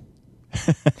talk now?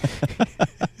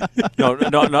 No,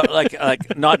 not like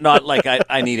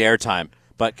I need airtime,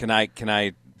 but can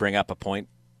I bring up a point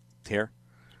here?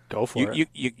 Go for it.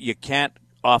 You can't.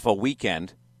 Off a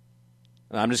weekend,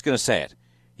 and I'm just going to say it,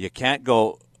 you can't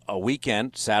go a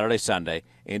weekend, Saturday, Sunday,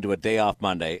 into a day off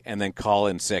Monday, and then call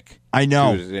in sick. I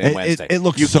know. Tuesday and Wednesday. It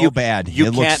looks so bad. You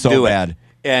it can't looks so do bad.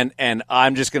 It. And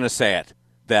I'm just going to say it,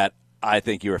 that I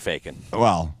think you were faking.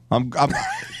 Well,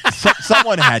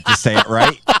 someone had to say it,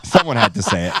 right? Someone had to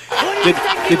say it.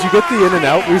 Did you get the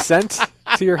In-N-Out we sent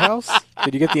to your house?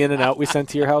 Did you get the In-N-Out we sent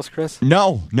to your house, Chris?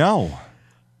 No.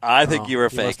 I think you were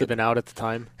faking. You must have been out at the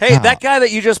time. Hey, that guy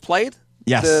that you just played?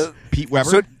 Yes, Pete Weber.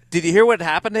 So did you hear what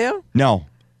happened to him? No.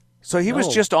 So he was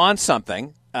just on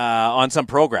something, on some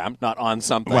program, not on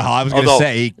something. Well, I was going to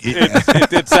say. It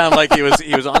did sound like he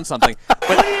was on something. But,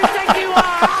 what do you think you are?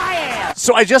 I am.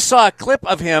 So I just saw a clip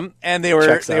of him, and they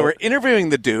were interviewing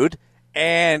the dude,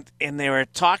 and they were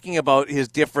talking about his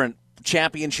different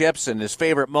championships and his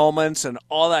favorite moments and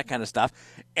all that kind of stuff.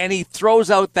 And he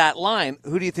throws out that line,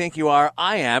 "Who do you think you are?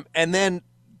 I am," and then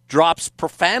drops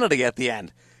profanity at the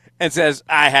end and says,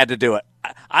 "I had to do it."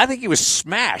 I think he was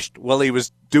smashed while he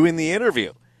was doing the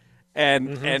interview,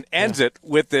 and ends it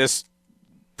with this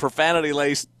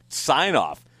profanity-laced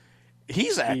sign-off.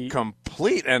 He's a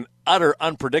complete and utter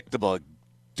unpredictable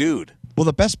dude. Well,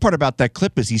 the best part about that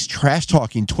clip is he's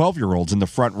trash-talking 12-year-olds in the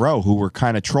front row who were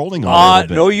kind of trolling him a little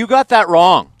bit. No, you got that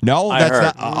wrong. No,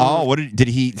 that's not. What did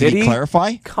he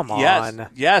clarify? Come on.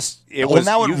 Yes. It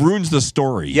ruins the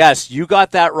story. Yes, you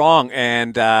got that wrong,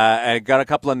 and I got a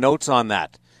couple of notes on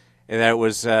that. And it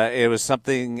was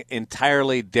something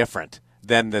entirely different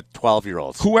than the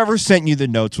 12-year-olds. Whoever sent you the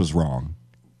notes was wrong.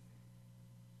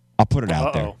 I'll put it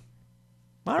out there.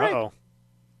 All right.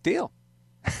 Deal.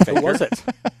 Who was it?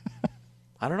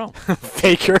 I don't know.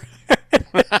 Faker.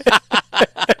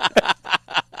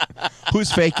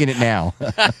 Who's faking it now?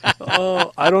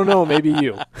 I don't know. Maybe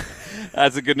you.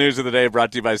 That's the good news of the day,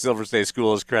 brought to you by Silver State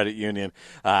Schools Credit Union.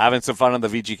 Having some fun on the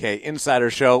VGK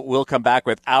Insider Show. We'll come back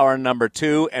with hour number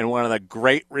 2 and one of the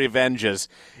great revenges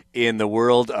in the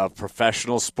world of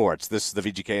professional sports. This is the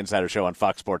VGK Insider Show on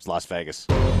Fox Sports Las Vegas.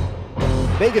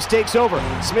 Vegas takes over.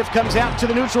 Smith comes out to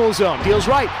the neutral zone. Deals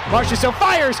right. Marchessault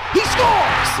fires. He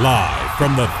scores! Live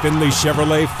From the Finley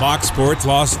Chevrolet Fox Sports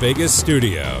Las Vegas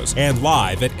studios and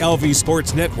live at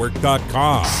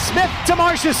lvsportsnetwork.com. Smith to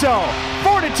Marchessault.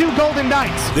 4-2 Golden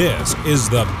Knights. This is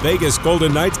the Vegas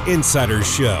Golden Knights Insider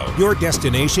Show, your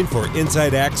destination for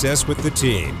inside access with the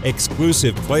team,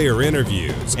 exclusive player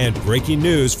interviews, and breaking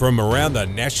news from around the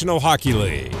National Hockey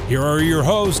League. Here are your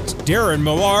hosts, Darren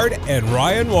Millard and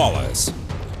Ryan Wallace.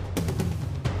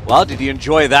 Well, did you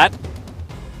enjoy that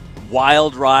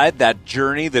wild ride, that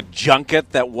journey, the junket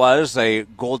that was a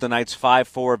Golden Knights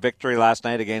 5-4 victory last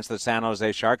night against the San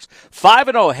Jose Sharks?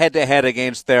 5-0 head-to-head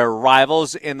against their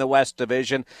rivals in the West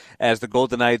Division as the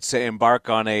Golden Knights embark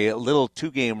on a little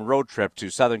 2-game road trip to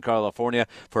Southern California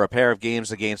for a pair of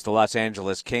games against the Los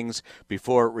Angeles Kings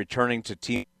before returning to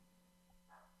team.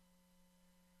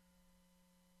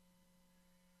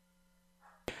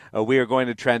 We are going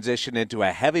to transition into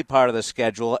a heavy part of the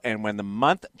schedule, and when the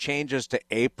month changes to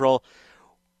April,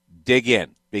 dig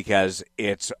in, because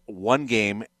it's one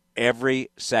game every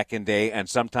second day and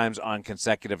sometimes on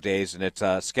consecutive days, and it's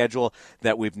a schedule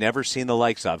that we've never seen the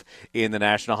likes of in the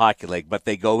National Hockey League. But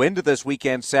they go into this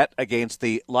weekend set against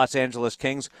the Los Angeles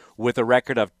Kings with a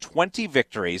record of 20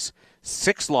 victories,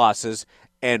 6 losses,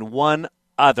 and 1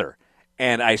 other.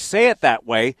 And I say it that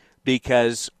way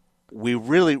because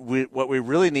what we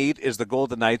really need is the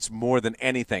Golden Knights more than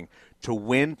anything to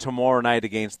win tomorrow night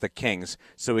against the Kings,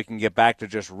 so we can get back to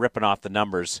just ripping off the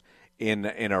numbers in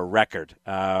a record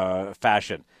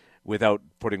fashion without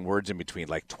putting words in between,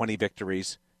 like 20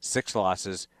 victories, 6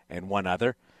 losses, and 1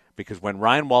 other. Because when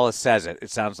Ryan Wallace says it,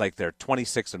 it sounds like they're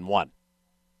 26-1.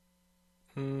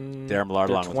 Darren Millard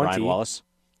along with Ryan Wallace.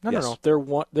 No. They're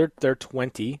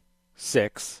 26-1.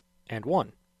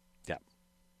 Yeah,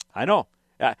 I know.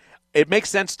 It makes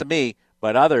sense to me,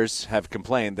 but others have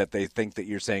complained that they think that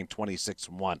you're saying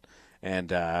 26-1.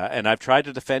 And I've tried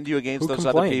to defend you against those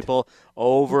other people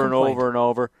over and over and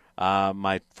over.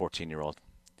 My 14-year-old,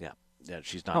 yeah,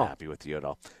 she's not happy with you at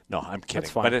all. No, I'm kidding.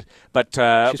 That's fine. But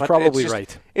she's probably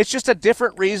right. It's just a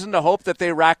different reason to hope that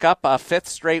they rack up a 5th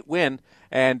straight win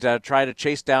and try to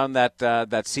chase down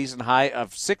that season high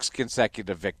of 6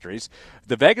 consecutive victories.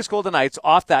 The Vegas Golden Knights,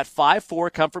 off that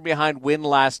 5-4 come-from-behind win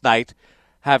last night,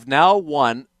 have now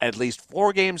won at least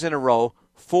 4 games in a row,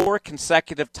 4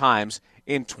 consecutive times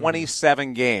in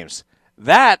 27 games.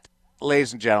 That,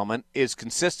 ladies and gentlemen, is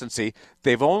consistency.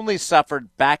 They've only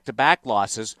suffered back-to-back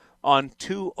losses on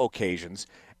 2 occasions.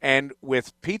 And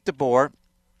with Pete DeBoer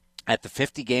at the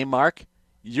 50-game mark,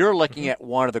 you're looking at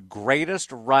one of the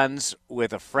greatest runs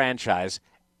with a franchise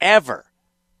ever.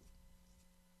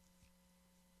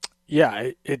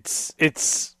 Yeah,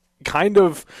 it's kind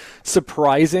of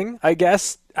surprising, I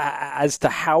guess, as to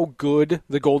how good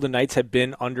the Golden Knights have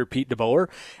been under Pete DeBoer.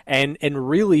 And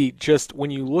really, just when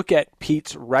you look at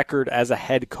Pete's record as a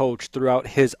head coach throughout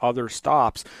his other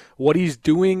stops, what he's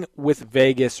doing with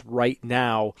Vegas right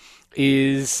now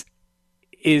is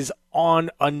on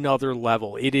another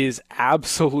level. It is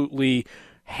absolutely,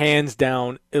 hands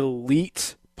down,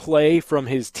 elite play from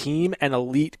his team and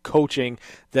elite coaching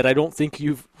that I don't think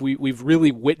we've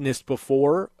really witnessed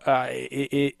before,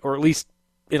 or at least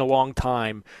in a long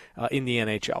time in the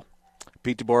NHL.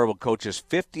 Pete DeBoer will coach his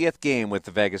 50th game with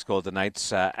the Vegas Golden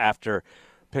Knights after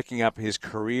picking up his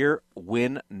career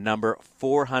win number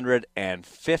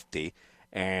 450,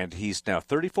 and he's now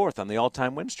 34th on the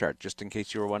all-time wins chart, just in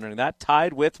case you were wondering that,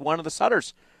 tied with one of the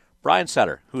Sutters, Brian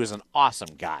Sutter, who is an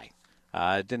awesome guy.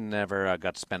 Didn't ever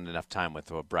got to spend enough time with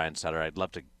Brian Sutter. I'd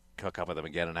love to hook up with him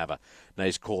again and have a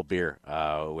nice cold beer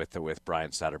with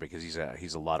Brian Sutter, because he's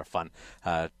a lot of fun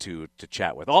to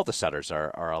chat with. All the Sutters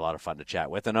are a lot of fun to chat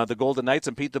with, and the Golden Knights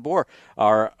and Pete DeBoer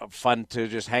are fun to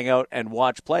just hang out and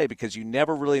watch play, because you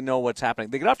never really know what's happening.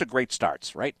 They get off to great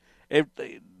starts, right?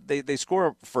 They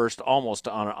score first almost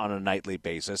on a nightly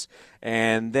basis,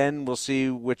 and then we'll see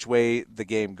which way the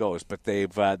game goes. But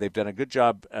they've done a good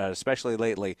job, especially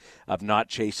lately, of not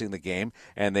chasing the game,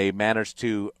 and they managed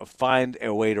to find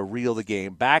a way to reel the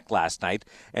game back last night.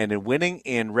 And in winning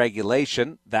in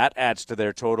regulation, that adds to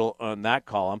their total on that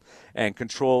column, and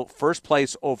control first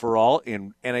place overall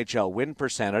in NHL win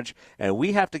percentage. And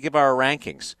we have to give our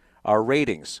rankings, our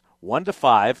ratings, 1 to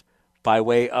 5, by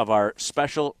way of our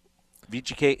special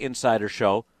VGK Insider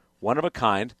Show, one of a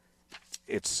kind.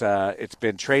 It's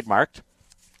been trademarked.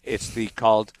 It's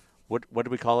called what do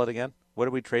we call it again? What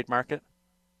did we trademark it?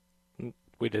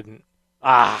 We didn't.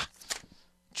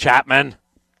 Chapman.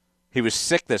 He was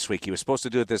sick this week. He was supposed to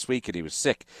do it this week, and he was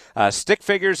sick. Stick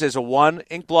figures is a 1.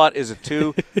 Inkblot is a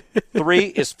 2. 3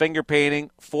 is finger painting.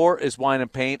 4 is wine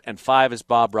and paint. And 5 is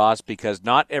Bob Ross, because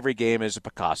not every game is a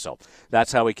Picasso.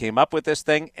 That's how we came up with this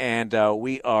thing, and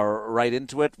we are right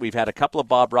into it. We've had a couple of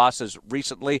Bob Rosses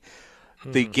recently.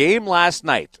 The game last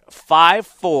night,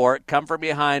 5-4, come from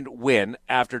behind win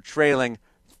after trailing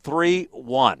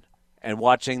 3-1 and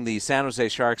watching the San Jose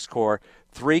Sharks score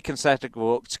 3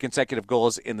 consecutive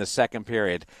goals in the second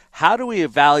period. How do we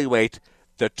evaluate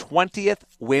the 20th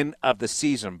win of the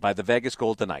season by the Vegas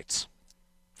Golden Knights?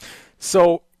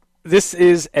 So this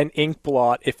is an ink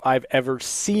blot if I've ever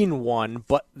seen one,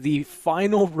 but the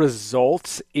final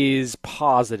result is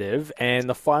positive, and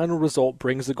the final result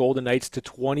brings the Golden Knights to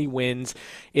 20 wins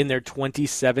in their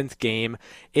 27th game.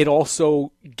 It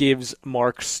also gives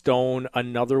Mark Stone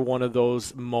another one of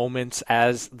those moments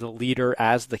as the leader,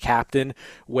 as the captain,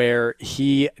 where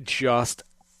he just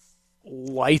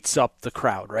lights up the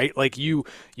crowd, right? Like you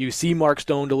see Mark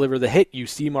Stone deliver the hit, you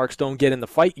see Mark Stone get in the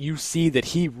fight, you see that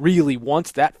he really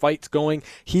wants that fight going,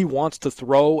 he wants to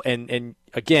throw, and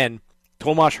again,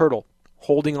 Tomas Hertl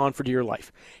holding on for dear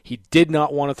life. He did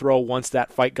not want to throw once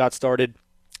that fight got started,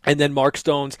 and then Mark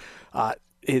Stone's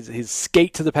his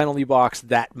skate to the penalty box,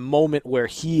 that moment where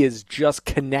he is just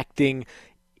connecting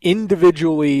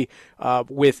individually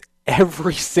with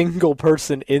every single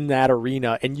person in that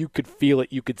arena, and you could feel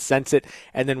it, you could sense it,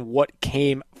 and then what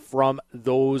came from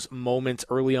those moments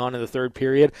early on in the third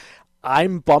period,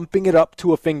 I'm bumping it up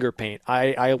to a finger paint.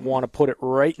 I want to put it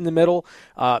right in the middle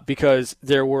because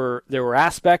there were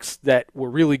aspects that were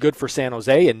really good for San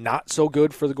Jose and not so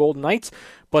good for the Golden Knights,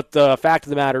 but the fact of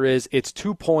the matter is it's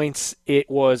 2 points. It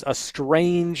was a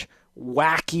strange,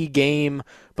 wacky game,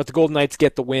 but the Golden Knights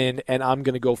get the win, and I'm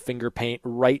going to go finger paint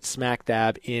right smack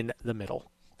dab in the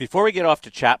middle. Before we get off to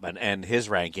Chapman and his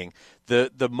ranking,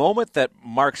 the moment that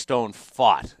Mark Stone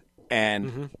fought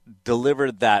and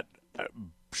delivered that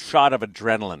shot of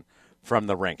adrenaline from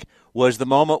the rink was the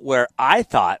moment where I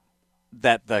thought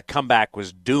that the comeback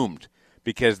was doomed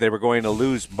because they were going to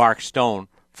lose Mark Stone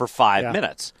for 5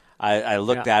 minutes. I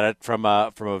looked at it from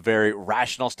a very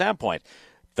rational standpoint.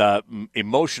 The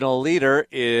emotional leader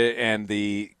and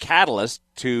the catalyst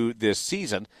to this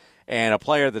season, and a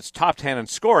player that's top 10 in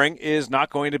scoring is not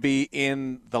going to be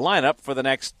in the lineup for the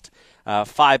next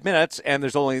 5 minutes, and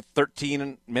there's only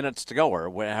 13 minutes to go, or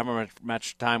however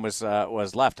much time was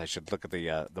left. I should look at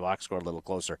the box score a little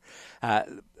closer.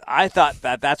 I thought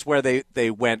that's where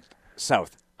they went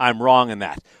south. I'm wrong in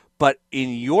that. But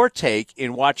in your take,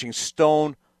 in watching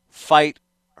Stone fight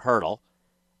Hertl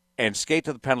and skate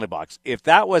to the penalty box, if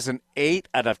that was an 8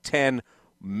 out of 10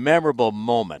 memorable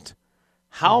moment,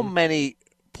 how many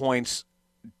points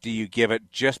do you give it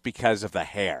just because of the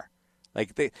hair?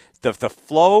 Like the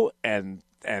flow and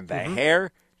the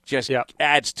hair just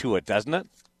adds to it, doesn't it?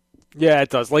 Yeah, it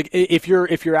does. Like if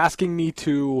you're asking me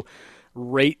to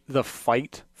rate the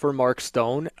fight for Mark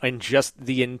Stone and just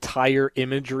the entire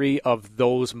imagery of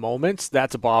those moments,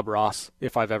 that's a Bob Ross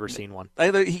if I've ever seen one.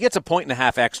 He gets a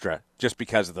 1.5 extra just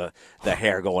because of the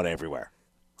hair going everywhere.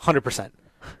 100%.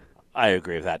 I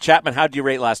agree with that. Chapman, how do you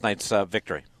rate last night's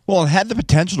victory? Well, it had the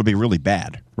potential to be really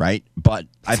bad, right? But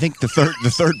I think the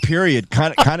third period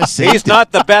kind of saved He's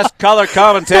not the best color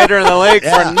commentator in the league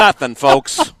for nothing,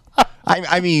 folks.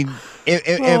 I mean,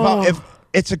 if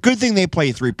it's a good thing they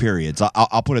play 3 periods.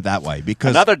 I'll put it that way,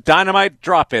 because another dynamite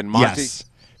drop in, Monty. Yes,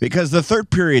 because the third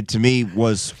period to me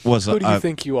was Who do you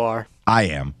think you are? I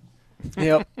am.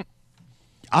 Yep.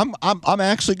 I'm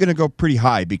actually going to go pretty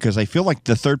high because I feel like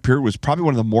the third period was probably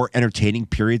one of the more entertaining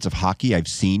periods of hockey I've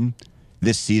seen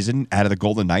this season out of the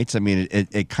Golden Knights. I mean,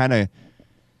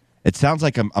 it sounds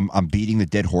like I'm beating the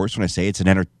dead horse when I say it's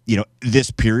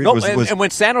this period was and when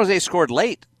San Jose scored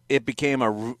late, it became a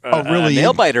really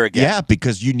nail biter again. Yeah,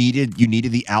 because you needed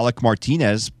the Alec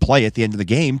Martinez play at the end of the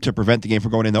game to prevent the game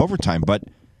from going into overtime. But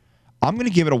I'm going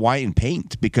to give it a white and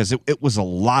paint because it was a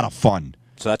lot of fun.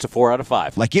 So that's a 4 out of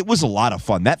 5. Like, it was a lot of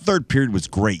fun. That third period was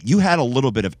great. You had a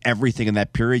little bit of everything in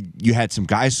that period. You had some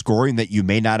guys scoring that you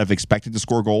may not have expected to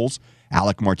score goals.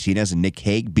 Alec Martinez and Nick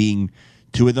Hague being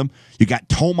two of them. You got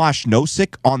Tomas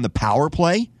Nosek on the power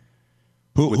play.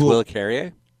 With Will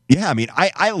Carrier? Yeah, I mean,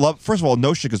 I love, first of all,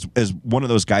 Nosek is one of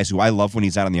those guys who I love when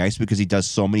he's out on the ice because he does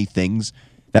so many things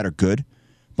that are good.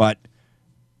 But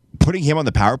putting him on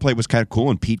the power play was kind of cool,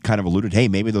 and Pete kind of alluded, hey,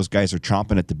 maybe those guys are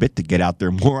chomping at the bit to get out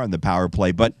there more on the power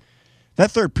play. But that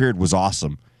third period was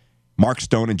awesome. Mark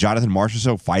Stone and Jonathan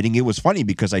Marchessault fighting. It was funny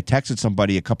because I texted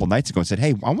somebody a couple nights ago and said,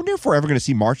 hey, I wonder if we're ever going to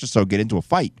see Marchessault get into a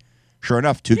fight. Sure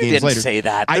enough, two games didn't later. say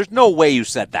that. There's no way you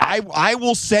said that. I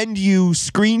will send you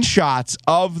screenshots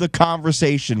of the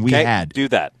conversation we had. Do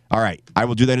that. All right. I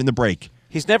will do that in the break.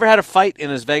 He's never had a fight in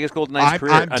his Vegas Golden Knights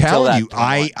career. I'm telling you,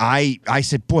 I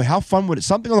said, boy, how fun would it?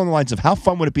 Something along the lines of how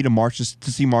fun would it be to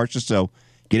see Marchessault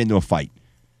get into a fight?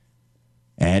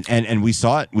 And we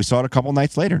saw it. We saw it a couple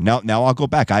nights later. Now I'll go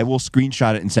back. I will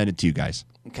screenshot it and send it to you guys.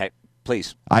 Okay,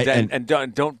 please. And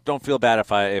don't feel bad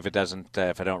if I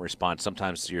don't respond.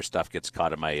 Sometimes your stuff gets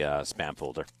caught in my spam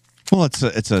folder. Well,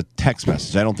 it's a text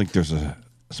message. I don't think there's a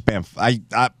spam.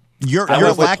 Your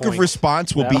lack of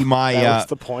response will be my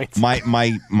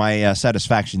my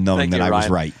satisfaction knowing that I was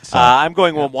right. So. I'm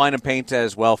going with Wine and Paint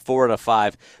as well, 4 out of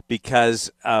 5,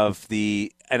 because of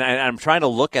the and I'm trying to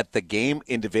look at the game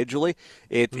individually.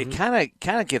 It kind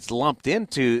of gets lumped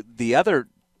into the other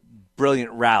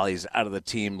brilliant rallies out of the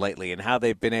team lately and how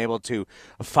they've been able to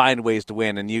find ways to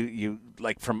win. And you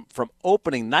like from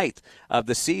opening night of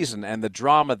the season and the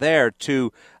drama there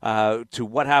to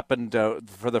what happened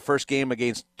for the first game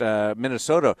against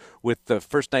Minnesota with the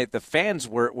first night the fans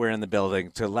were in the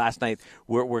building to last night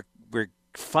we're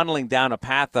funneling down a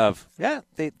path of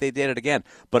they did it again.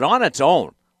 But on its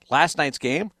own, last night's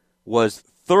game was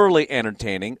thoroughly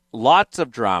entertaining, lots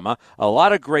of drama, a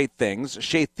lot of great things.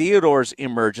 Shea Theodore's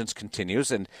emergence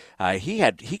continues, and he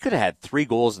could have had 3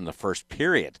 goals in the first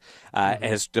period.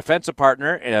 His defensive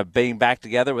partner being back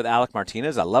together with Alec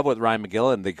Martinez. I love what Ryan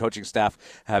McGill and the coaching staff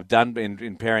have done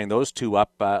in pairing those two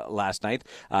up last night.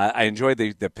 I enjoyed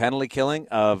the penalty killing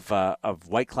of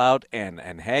Whitecloud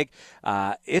and Haig.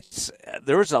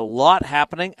 There was a lot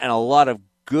happening and a lot of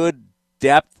good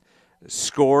depth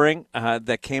scoring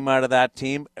that came out of that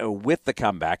team with the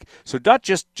comeback. So not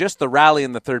just the rally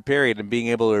in the third period and being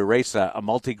able to erase a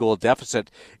multi-goal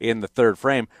deficit in the third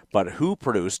frame, but who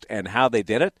produced and how they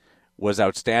did it was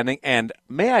outstanding. And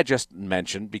may I just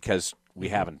mention, because we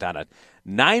haven't done it,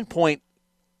 9-point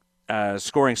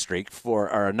scoring streak or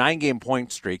a 9-game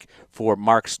point streak for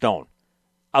Mark Stone.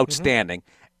 Outstanding.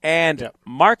 And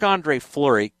Marc-Andre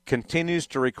Fleury continues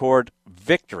to record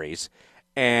victories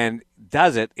and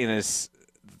does it in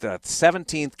the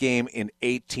 17th game in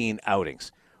 18 outings,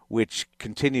 which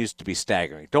continues to be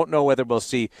staggering. Don't know whether we'll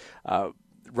see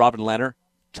Robin Lehner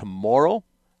tomorrow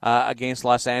against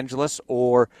Los Angeles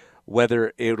or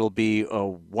whether it'll be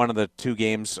one of the 2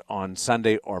 games on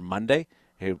Sunday or Monday.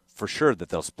 For sure that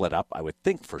they'll split up. I would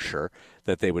think for sure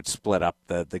that they would split up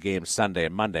the games Sunday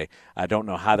and Monday. I don't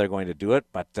know how they're going to do it,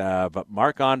 but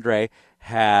Marc-Andre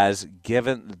has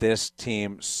given this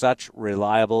team such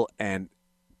reliable and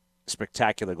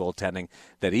spectacular goaltending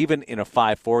that even in a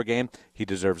 5-4 game, he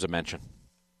deserves a mention.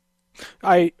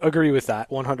 I agree with that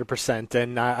 100%,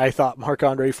 and I thought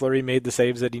Marc-Andre Fleury made the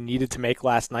saves that he needed to make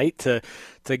last night to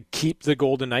keep the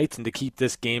Golden Knights and to keep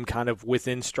this game kind of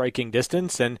within striking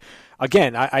distance. And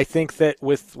again, I think that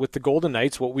with the Golden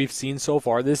Knights, what we've seen so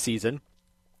far this season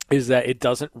is that it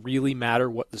doesn't really matter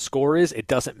what the score is. It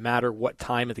doesn't matter what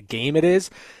time of the game it is.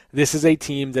 This is a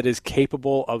team that is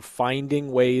capable of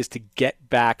finding ways to get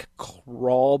back,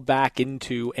 crawl back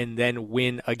into, and then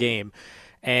win a game.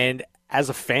 And as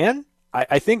a fan,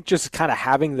 I think just kind of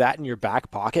having that in your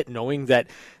back pocket, knowing that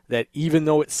even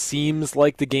though it seems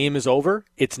like the game is over,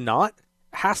 it's not,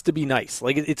 has to be nice.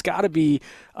 Like it's got to be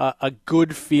a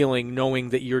good feeling knowing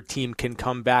that your team can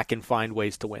come back and find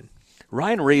ways to win.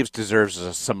 Ryan Reeves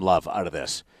deserves some love out of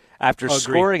this. After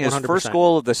scoring his 100%. First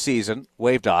goal of the season,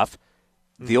 waved off,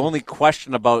 the only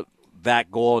question about that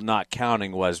goal not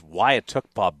counting was why it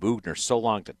took Bob Boughner so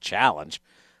long to challenge.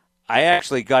 I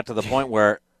actually got to the point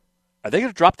where, are they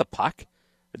going to drop the puck?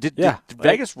 Did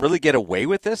Vegas really get away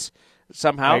with this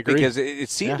somehow? Because it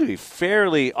seemed to be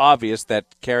fairly obvious that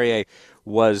Carrier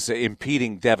was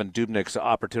impeding Devin Dubnyk's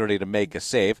opportunity to make a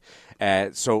save.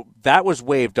 So that was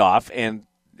waved off, and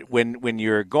when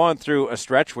you're going through a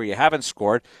stretch where you haven't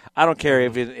scored, I don't care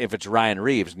if it's Ryan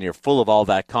Reeves and you're full of all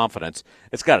that confidence,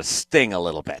 it's got to sting a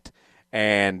little bit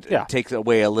and it takes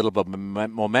away a little bit of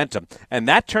momentum. And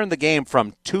that turned the game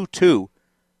from 2-2.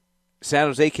 San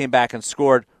Jose came back and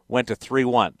scored, went to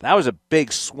 3-1. That was a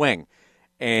big swing.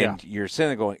 And you're sitting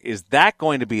there going, is that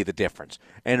going to be the difference?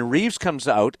 And Reeves comes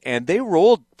out, and they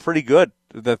rolled pretty good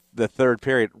the third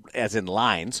period, as in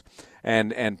lines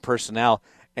and personnel.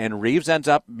 And Reeves ends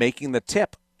up making the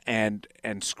tip and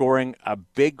scoring a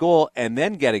big goal and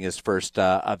then getting his first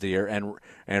of the year.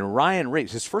 And Ryan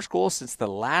Reeves, his first goal since the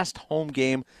last home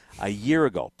game a year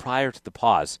ago, prior to the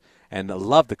pause. And I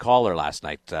loved the caller last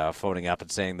night phoning up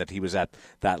and saying that he was at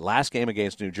that last game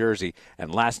against New Jersey,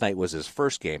 and last night was his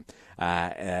first game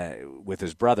with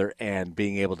his brother, and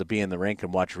being able to be in the rink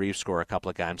and watch Reeves score a couple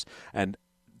of times. And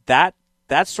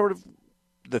that's sort of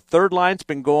The third line's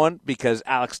been going because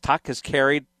Alex Tuch has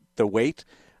carried the weight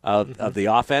of the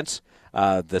offense.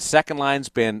 The second line's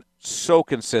been so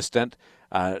consistent,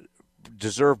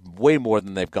 deserved way more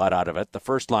than they've got out of it. The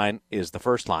first line is the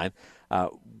first line.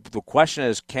 The question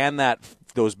is, can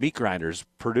those meat grinders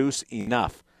produce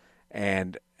enough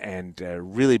and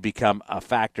really become a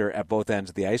factor at both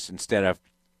ends of the ice instead of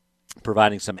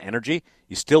providing some energy?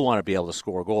 You still want to be able to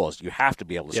score goals. You have to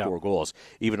be able to score goals,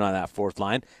 even on that fourth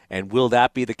line. And will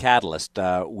that be the catalyst?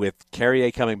 With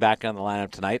Carrier coming back on the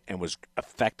lineup tonight and was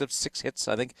effective, 6 hits,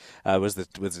 I think, was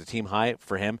the team high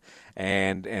for him.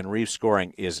 And Reeves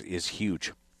scoring is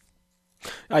huge.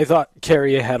 I thought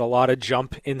Carrier had a lot of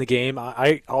jump in the game.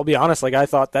 I'll be honest, I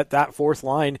thought that fourth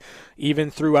line, even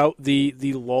throughout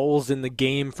the lulls in the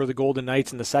game for the Golden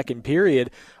Knights in the second period,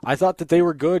 I thought that they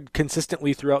were good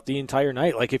consistently throughout the entire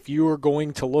night. If you were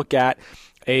going to look at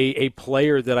a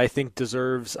player that I think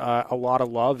deserves a lot of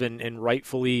love and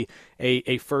rightfully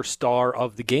a first star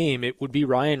of the game, it would be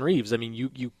Ryan Reeves. I mean,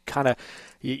 you kind of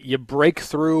you break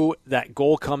through, that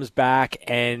goal comes back,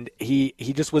 and he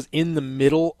just was in the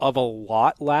middle of a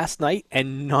lot last night,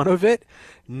 and none of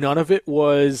it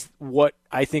was what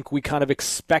I think we kind of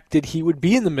expected he would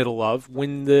be in the middle of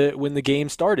when the game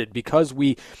started, because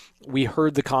we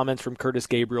heard the comments from Curtis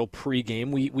Gabriel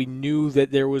pregame. We knew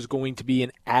that there was going to be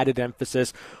an added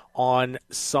emphasis on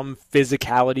some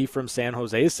physicality from San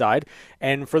Jose's side.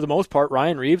 And for the most part,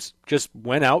 Ryan Reeves just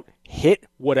went out, hit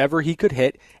whatever he could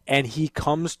hit, and he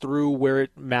comes through where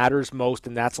it matters most,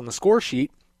 and that's on the score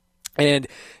sheet. And,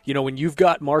 when you've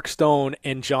got Mark Stone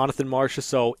and Jonathan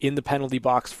Marchessault in the penalty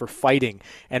box for fighting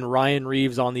and Ryan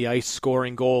Reeves on the ice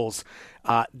scoring goals,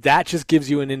 that just gives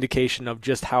you an indication of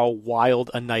just how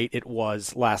wild a night it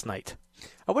was last night.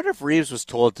 I wonder if Reeves was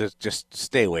told to just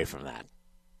stay away from that,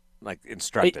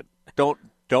 instructed. Don't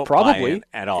probably buy in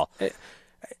at all.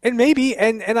 And maybe,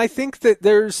 and I think that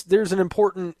there's an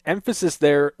important emphasis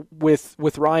there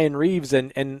with Ryan Reeves,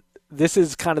 and this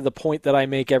is kind of the point that I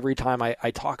make every time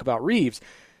I talk about Reeves.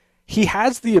 He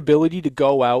has the ability to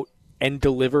go out and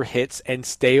deliver hits and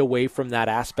stay away from that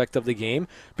aspect of the game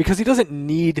because he doesn't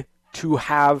need to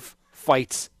have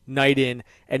fights night in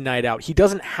and night out. He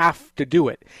doesn't have to do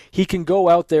it. He can go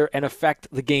out there and affect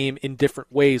the game in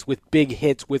different ways with big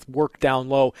hits, with work down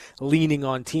low, leaning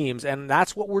on teams. And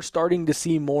that's what we're starting to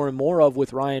see more and more of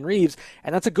with Ryan Reeves,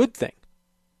 and that's a good thing.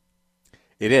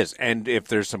 It is, and if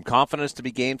there's some confidence to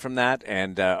be gained from that,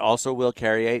 and also Will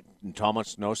Carrier and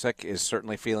Thomas Nosek is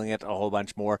certainly feeling it a whole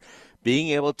bunch more, being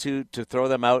able to throw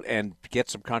them out and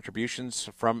get some contributions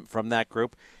from that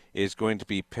group is going to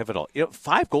be pivotal.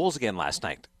 5 goals again last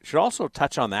night. Should also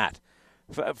touch on that.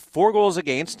 4 goals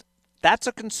against, that's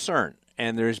a concern,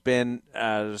 and there's been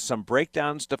some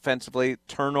breakdowns defensively,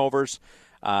 turnovers.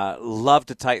 Love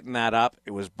to tighten that up.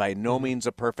 It was by no means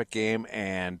a perfect game,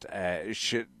 and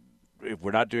if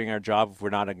we're not doing our job, if we're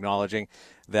not acknowledging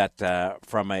that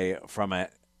from a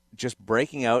just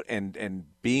breaking out and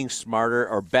being smarter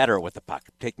or better with the puck,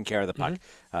 taking care of the puck,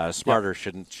 smarter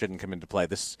shouldn't come into play.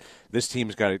 This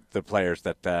team's got the players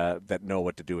that know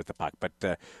what to do with the puck,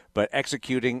 but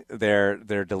executing their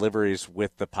deliveries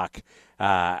with the puck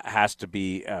has to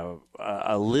be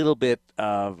a little bit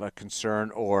of a concern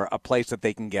or a place that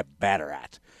they can get better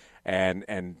at, and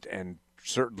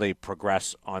certainly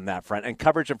progress on that front. And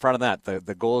coverage in front of that.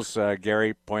 The goals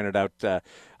Gary pointed out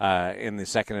in the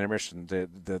second intermission,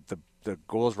 the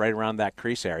goals right around that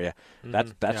crease area,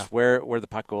 that's where the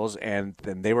puck goes, and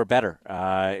then they were better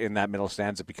in that middle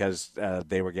stanza because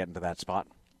they were getting to that spot.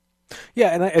 Yeah,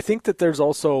 and I think that there's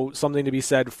also something to be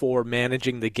said for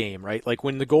managing the game, right? Like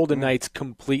when the Golden Knights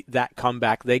complete that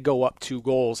comeback, they go up 2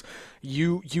 goals.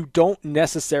 You don't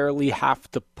necessarily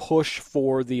have to push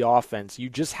for the offense. You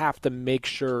just have to make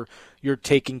sure you're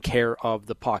taking care of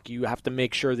the puck. You have to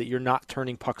make sure that you're not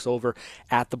turning pucks over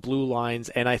at the blue lines.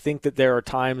 And I think that there are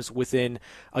times within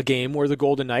a game where the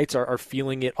Golden Knights are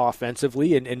feeling it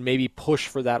offensively and maybe push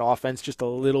for that offense just a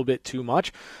little bit too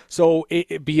much. So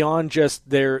beyond just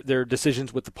their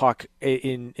decisions with the puck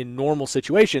in normal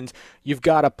situations, you've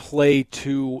got to play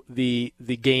to the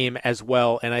game as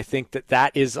well. And I think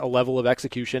that is a level of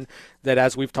execution that,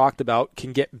 as we've talked about,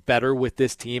 can get better with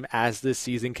this team as this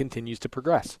season continues to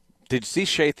progress. Did you see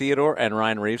Shea Theodore and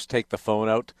Ryan Reeves take the phone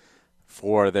out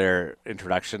for their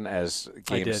introduction as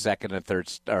game's second and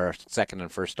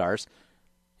first stars?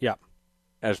 Yeah,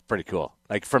 that was pretty cool.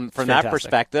 Like from that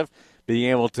perspective,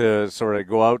 being able to sort of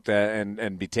go out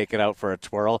and be taken out for a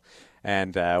twirl.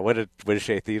 And what did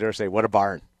Shea Theodore say? What a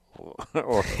barn!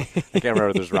 Or I can't remember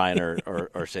if it was Ryan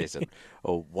or Shea said,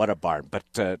 "Oh, what a barn!"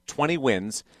 But 20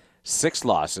 wins, 6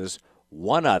 losses,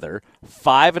 one other,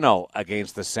 5-0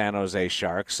 against the San Jose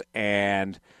Sharks,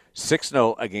 and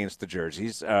 6-0 against the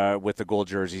jerseys, with the gold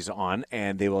jerseys on,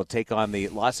 and they will take on the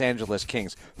Los Angeles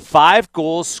Kings. 5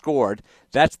 goals scored.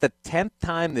 That's the 10th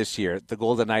time this year the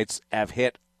Golden Knights have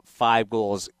hit 5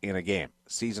 goals in a game,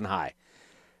 season high.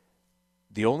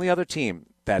 The only other team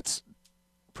that's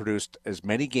produced as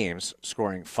many games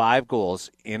scoring 5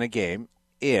 goals in a game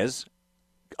is,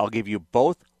 I'll give you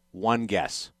both one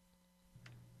guess.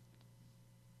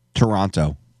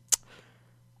 Toronto.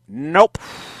 Nope.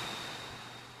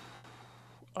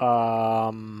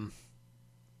 Well,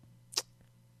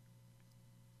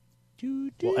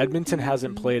 Edmonton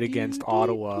hasn't played against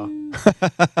Ottawa 10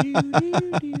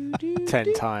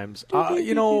 times. I'm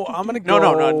going to go...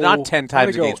 No, not 10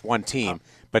 times against one team,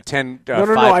 but 10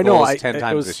 5 goals know. 10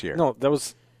 times this year. No, that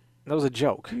was a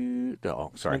joke.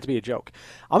 No, sorry. Meant to be a joke.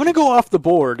 I'm going to go off the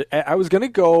board. I was going to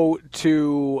go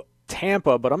to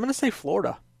Tampa, but I'm going to say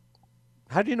Florida.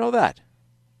 How do you know that?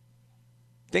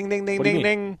 Ding, ding, ding, ding,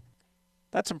 ding.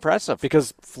 That's impressive.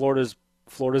 Because Florida's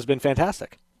been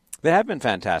fantastic. They have been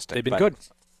fantastic. They've been good.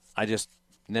 I just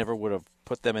never would have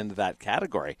put them into that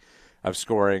category of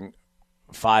scoring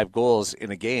 5 goals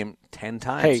in a game 10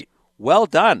 times. Hey, well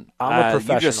done. I'm a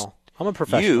professional.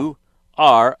 You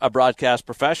are a broadcast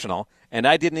professional, and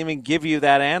I didn't even give you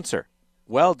that answer.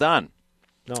 Well done.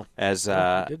 No.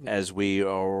 As we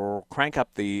crank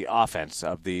up the offense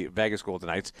of the Vegas Golden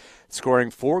Knights,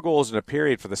 scoring 4 goals in a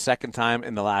period for the second time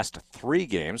in the last 3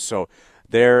 games. So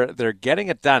they're getting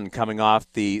it done coming off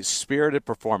the spirited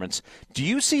performance. Do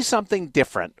you see something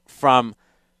different from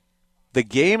the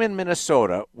game in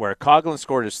Minnesota where Coghlan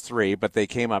scored his 3, but they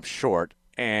came up short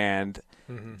and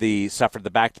they suffered the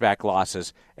back-to-back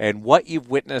losses, and what you've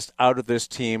witnessed out of this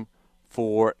team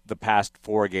for the past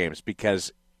 4 games?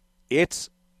 Because it's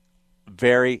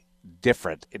very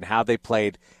different in how they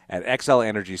played at XL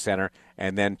Energy Center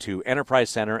and then to Enterprise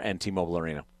Center and T-Mobile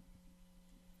Arena.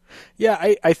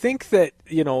 Yeah, I think that,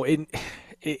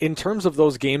 in terms of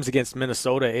those games against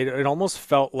Minnesota, it almost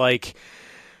felt like,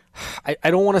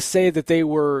 I don't want to say that they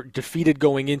were defeated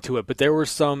going into it, but there were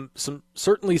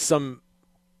certainly some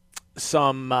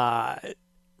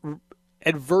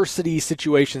adversity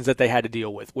situations that they had to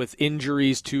deal with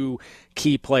injuries to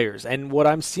key players. And what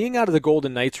I'm seeing out of the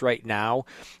Golden Knights right now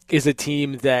is a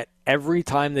team that every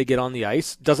time they get on the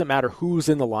ice, doesn't matter who's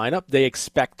in the lineup, they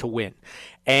expect to win.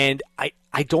 And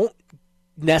I don't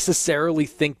necessarily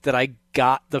think that I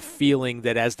got the feeling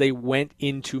that as they went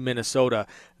into Minnesota,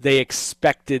 they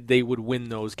expected they would win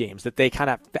those games, that they kind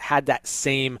of had that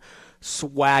same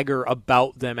swagger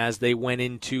about them as they went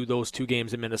into those 2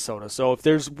 games in Minnesota. So if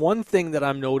there's one thing that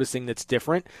I'm noticing that's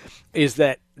different, is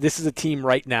that this is a team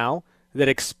right now that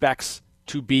expects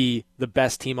to be the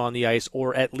best team on the ice,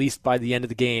 or at least by the end of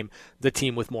the game, the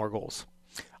team with more goals.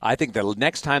 I think the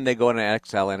next time they go into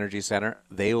XL Energy Center,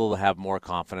 they will have more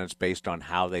confidence based on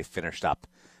how they finished up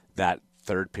that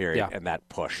third period and that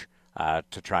push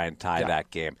to try and tie that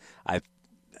game.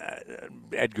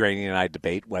 Ed Graney and I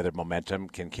debate whether momentum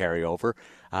can carry over.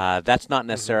 That's not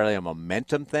necessarily a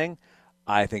momentum thing.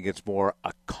 I think it's more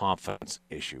a confidence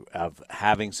issue of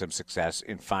having some success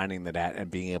in finding the net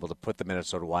and being able to put the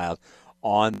Minnesota Wild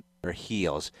on their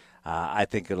heels. I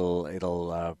think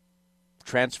it'll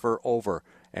transfer over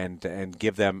and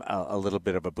give them a little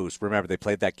bit of a boost. Remember, they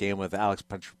played that game with Alex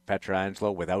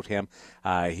Pietrangelo. Without him,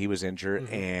 he was injured,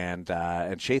 and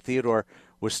Shea Theodore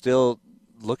was still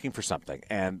looking for something,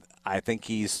 and I think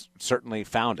he's certainly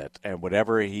found it. And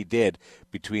whatever he did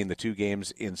between the 2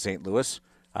 games in St. Louis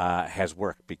has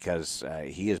worked, because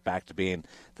he is back to being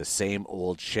the same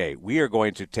old Shea. We are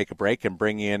going to take a break and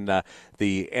bring in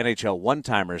the NHL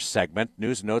One-Timers segment,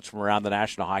 news and notes from around the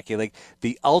National Hockey League.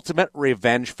 The ultimate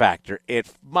revenge factor.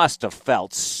 It must have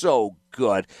felt so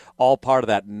good. All part of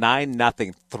that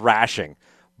 9-0 thrashing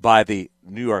by the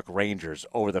New York Rangers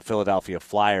over the Philadelphia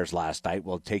Flyers last night.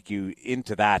 We'll take you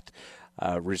into that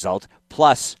result.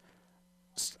 Plus,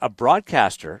 a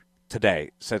broadcaster today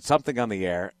said something on the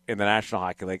air in the National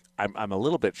Hockey League. I'm a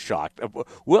little bit shocked.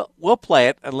 We'll play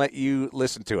it and let you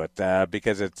listen to it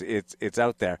because it's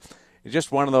out there. It's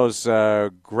just one of those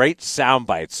great sound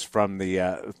bites from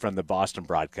the Boston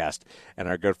broadcast. And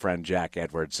our good friend Jack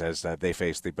Edwards says that they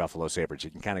face the Buffalo Sabres.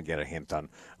 You can kind of get a hint on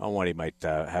what he might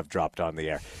have dropped on the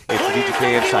air. It's the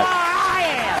VGK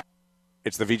Insider.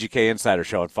 It's the VGK Insider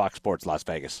Show at Fox Sports Las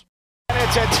Vegas. And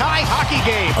it's a tie hockey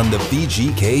game on the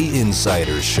VGK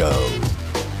Insider Show.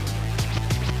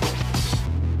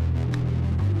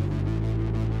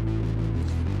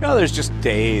 There's just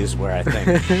days where I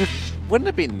think Wouldn't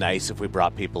it be nice if we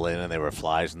brought people in and they were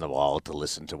flies in the wall to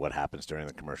listen to what happens during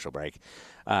the commercial break?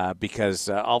 Because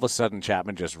all of a sudden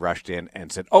Chapman just rushed in and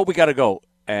said, "Oh, we got to go,"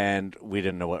 and we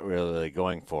didn't know what we were really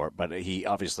going for. But he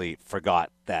obviously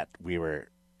forgot that we were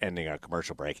ending our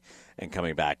commercial break and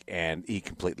coming back, and he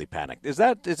completely panicked. Is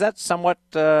that somewhat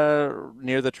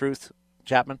near the truth,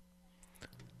 Chapman?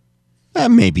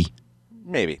 Maybe.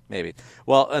 Maybe.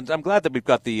 Well, and I'm glad that we've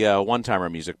got the one-timer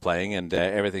music playing, and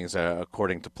everything's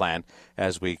according to plan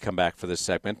as we come back for this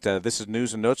segment. This is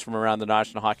news and notes from around the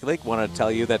National Hockey League. Want to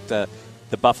tell you that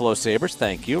the Buffalo Sabres,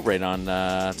 thank you, right on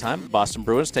time. Boston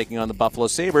Bruins taking on the Buffalo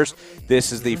Sabres.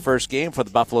 This is the first game for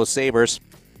the Buffalo Sabres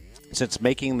since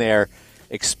making their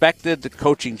expected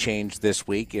coaching change this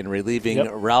week in relieving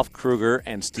Ralph Kruger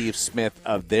and Steve Smith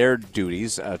of their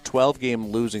duties. A 12-game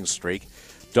losing streak.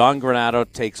 Don Granato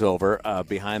takes over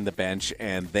behind the bench,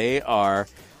 and they are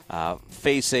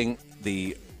facing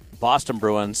the Boston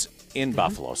Bruins in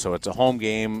Buffalo. So it's a home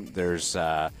game. There's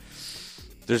not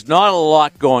a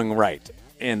lot going right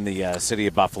in the city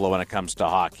of Buffalo when it comes to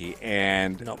hockey,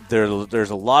 and there's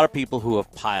a lot of people who have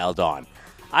piled on.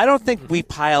 I don't think we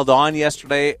piled on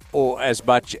yesterday as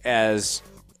much as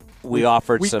we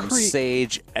offered some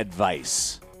sage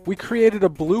advice. We created a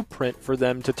blueprint for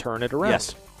them to turn it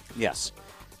around. Yes.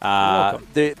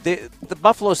 The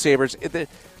Buffalo Sabres,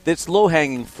 it's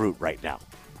low-hanging fruit right now.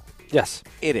 Yes.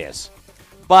 It is.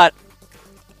 But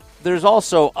there's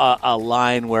also a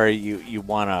line where you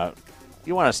want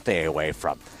to stay away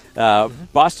from.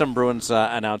 Boston Bruins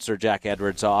announcer Jack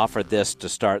Edwards offered this to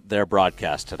start their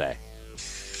broadcast today.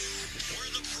 Where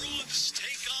the Bruins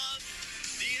take on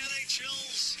the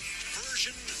NHL's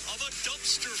version of a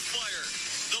dumpster fire,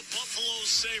 the Buffalo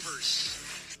Sabres.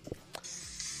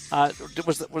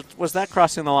 Was that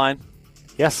crossing the line?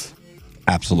 Yes.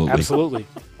 Absolutely.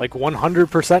 Like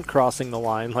 100% crossing the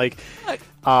line.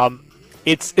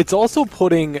 It's also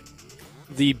putting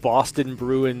the Boston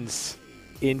Bruins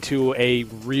into a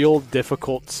real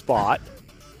difficult spot.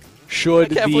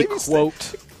 Should the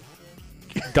quote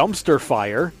dumpster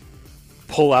fire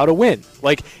pull out a win?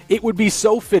 Like, it would be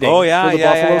so fitting for the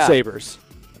Buffalo Sabres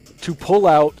to pull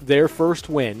out their first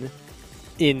win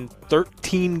in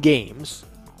 13 games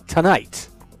tonight,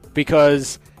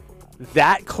 because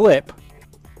that clip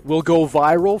will go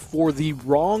viral for the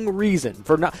wrong reason,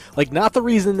 for not the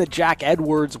reason that Jack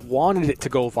Edwards wanted it to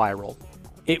go viral.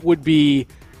 It would be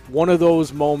one of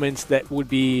those moments that would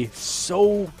be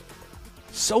so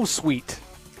sweet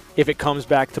if it comes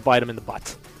back to bite him in the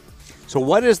butt. So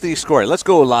what is the score? Let's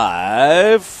go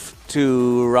live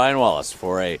to Ryan Wallace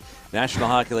for a National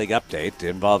Hockey League update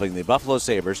involving the Buffalo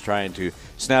Sabres trying to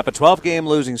snap a 12-game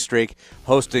losing streak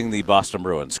hosting the Boston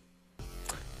Bruins.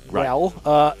 Right.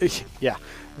 Well,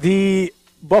 the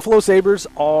Buffalo Sabres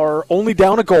are only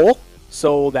down a goal,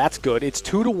 so that's good. It's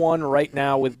 2-1 right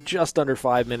now with just under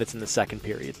 5 minutes in the second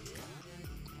period.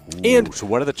 So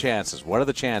what are the chances?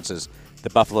 The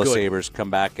Buffalo Sabres come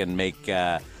back and make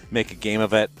a game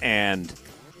of it and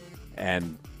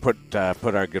put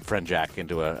our good friend Jack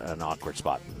into an awkward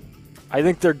spot? I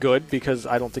think they're good because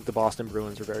I don't think the Boston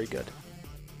Bruins are very good.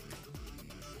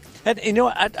 And you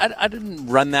know, I didn't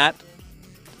run that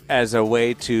as a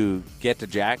way to get to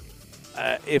Jack.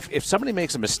 If somebody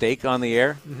makes a mistake on the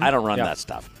air, I don't run that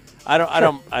stuff. I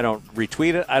don't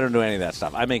retweet it. I don't do any of that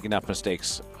stuff. I make enough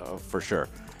mistakes for sure.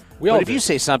 But if you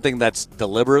say something that's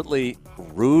deliberately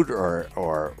rude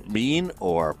or mean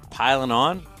or piling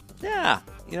on, you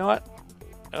know what?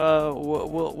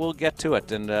 We'll get to it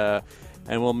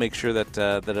and we'll make sure that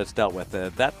it's dealt with.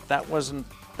 That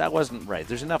wasn't right.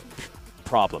 There's enough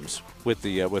problems with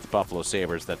the Buffalo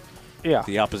Sabres that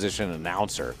the opposition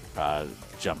announcer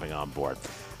jumping on board.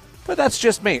 But that's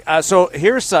just me. So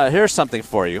here's something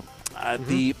for you.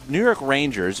 The New York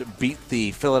Rangers beat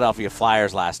the Philadelphia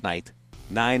Flyers last night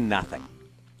 9-0.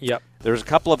 Yep. There's a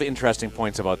couple of interesting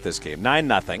points about this game.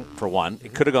 9-0 for one.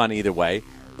 It could have gone either way,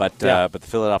 but the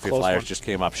Philadelphia Flyers just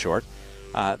came up short.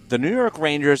 The New York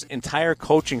Rangers' entire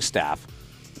coaching staff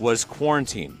was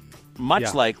quarantined,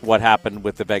 much like what happened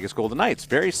with the Vegas Golden Knights.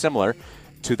 Very similar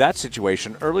to that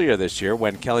situation earlier this year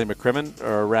when Kelly McCrimmon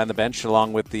ran the bench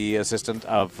along with the assistant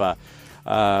of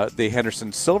the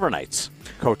Henderson Silver Knights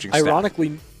coaching staff.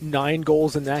 Ironically, 9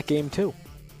 goals in that game too.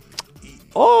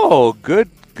 Oh, good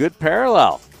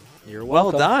parallel. You're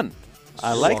welcome. Well done.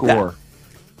 I like that.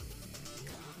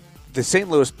 The St.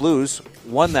 Louis Blues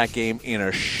won that game in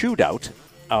a shootout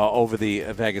over the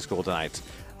Vegas Golden Knights.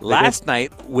 Last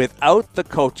night, without the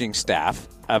coaching staff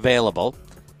available,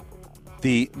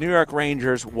 the New York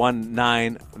Rangers won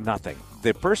 9-0.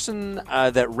 The person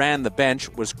that ran the bench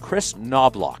was Chris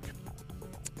Knobloch.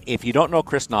 If you don't know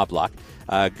Chris Knobloch,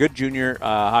 good junior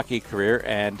hockey career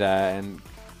and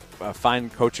a fine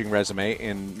coaching resume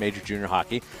in major junior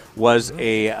hockey. Was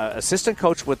a assistant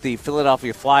coach with the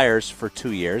Philadelphia Flyers for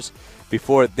 2 years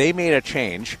before they made a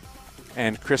change.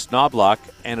 And Chris Knobloch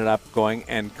ended up going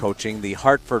and coaching the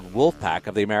Hartford Wolfpack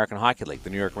of the American Hockey League, the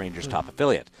New York Rangers' top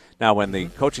affiliate. Now, when the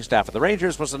coaching staff of the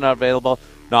Rangers wasn't available,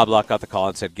 Knobloch got the call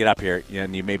and said, get up here,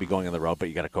 and you may be going on the road, but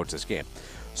you got to coach this game.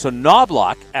 So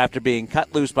Knobloch, after being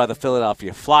cut loose by the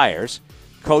Philadelphia Flyers,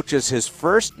 coaches his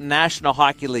first National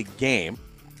Hockey League game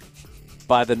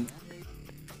by the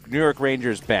New York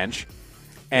Rangers bench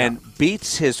and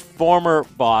beats his former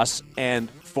boss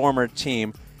and former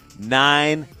team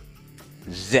 9-0.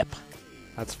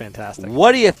 That's fantastic.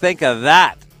 What do you think of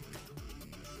that?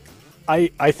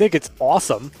 I think it's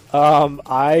awesome.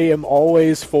 I am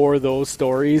always for those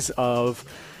stories of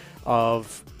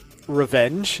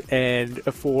revenge, and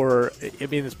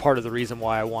it's part of the reason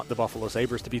why I want the Buffalo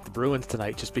Sabres to beat the Bruins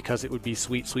tonight, just because it would be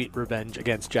sweet, sweet revenge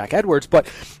against Jack Edwards.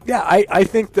 But yeah, I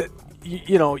think that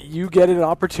you get an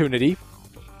opportunity,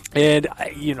 and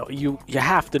you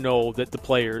have to know that the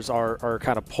players are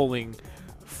kind of pulling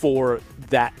for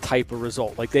that type of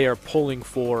result. Like, they are pulling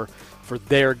for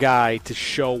their guy to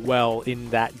show well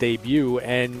in that debut.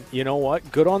 And you know what?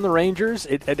 Good on the Rangers.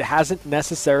 It hasn't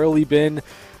necessarily been,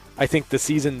 I think, the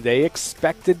season they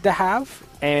expected to have.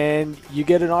 And you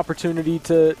get an opportunity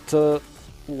to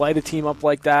light a team up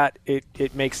like that.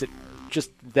 It makes it just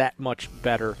that much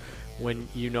better when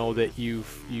you know that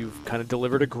you've kind of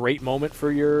delivered a great moment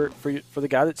for the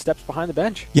guy that steps behind the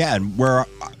bench. Yeah, and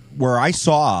where I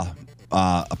saw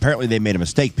apparently they made a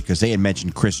mistake because they had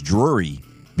mentioned Chris Drury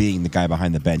being the guy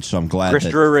behind the bench. So I'm glad Chris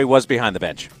Drury was behind the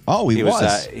bench. Oh, he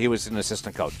was. He was an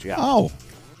assistant coach. Yeah. Oh,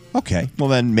 okay. Well,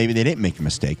 then maybe they didn't make a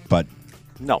mistake, but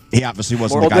no, he obviously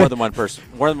wasn't more, the guy. More than one person.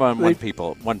 More than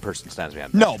one person stands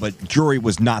behind. No, but Drury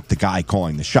was not the guy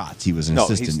calling the shots. He was an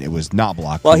assistant. It was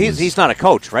Knobloch. Well, he's not a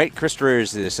coach, right? Chris Drury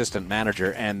is the assistant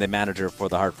manager and the manager for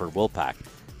the Hartford Wolfpack.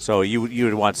 So you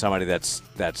would want somebody that's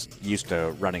used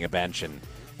to running a bench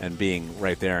and being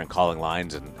right there and calling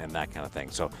lines and that kind of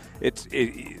thing. So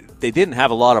they didn't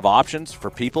have a lot of options for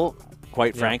people,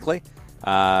 quite frankly.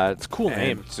 It's a cool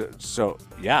name. So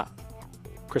yeah.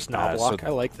 Chris Knobloch. I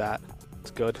like that.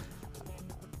 It's good.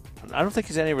 I don't think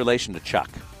he's any relation to Chuck.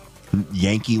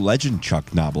 Yankee legend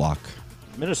Chuck Knobloch.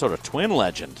 Minnesota Twin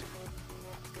legend.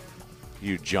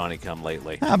 You Johnny come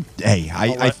lately. Hey,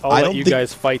 I'll I let don't you think,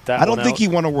 guys fight that. I don't one think out. he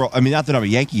won a world. I mean, not that I'm a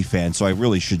Yankee fan, so I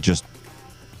really should just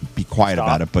be quiet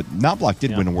about it. But Knobloch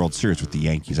did win a World Series with the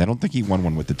Yankees. I don't think he won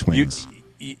one with the Twins.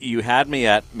 You had me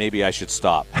at maybe I should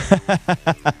stop.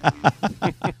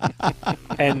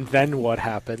 And then what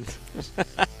happened?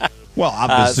 Well,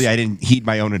 obviously, I didn't heed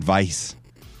my own advice.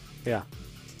 Yeah.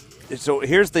 So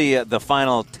here's the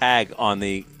final tag on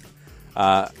the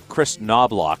Chris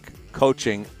Knobloch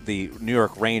coaching the New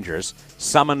York Rangers,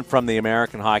 summoned from the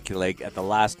American Hockey League at the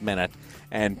last minute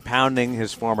and pounding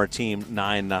his former team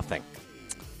 9-0.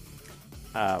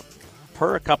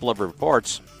 Per a couple of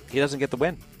reports, he doesn't get the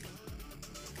win.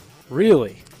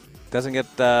 Really? Doesn't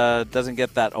get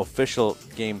that official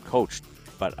game coached.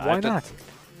 But why not?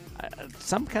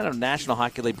 Some kind of National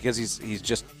Hockey League, because he's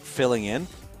just filling in.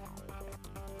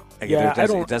 Yeah,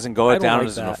 it doesn't go down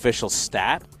as an official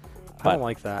stat. I don't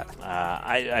like that.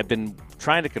 I've been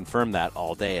trying to confirm that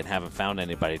all day and haven't found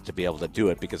anybody to be able to do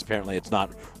it, because apparently it's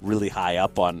not really high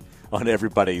up on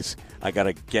everybody's. I got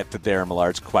to get to Darren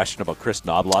Millard's question about Chris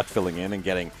Knobloch filling in and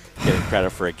getting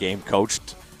credit for a game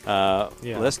coached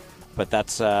list. But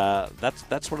that's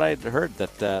what I heard,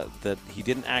 that he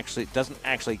doesn't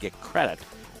actually get credit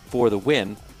for the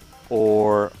win,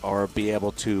 or be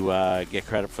able to get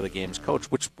credit for the game's coach,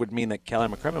 which would mean that Kelly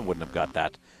McCrimmon wouldn't have got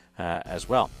that as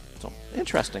well. So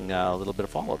interesting, little bit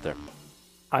of fallout there.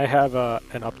 I have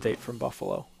an update from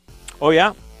Buffalo. Oh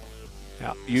yeah,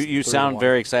 yeah. You sound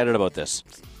very excited about this.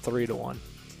 3-1.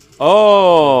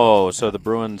 Oh, so the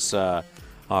Bruins are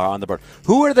on the board.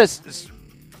 Who are the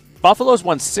Buffalo's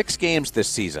won 6 games this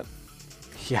season?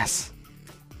 Yes.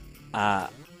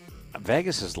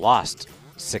 Vegas has lost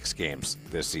 6 games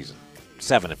this season.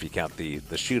 7 if you count the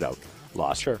shootout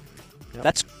loss. Sure. Yep.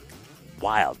 That's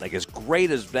wild. Like, as great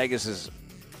as Vegas's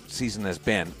season has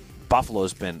been,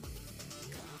 Buffalo's been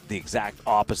the exact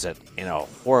opposite in a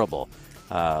horrible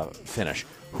finish.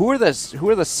 Who are the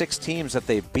 6 teams that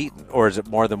they've beaten, or is it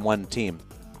more than one team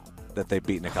that they've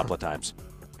beaten a couple of times?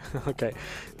 Okay.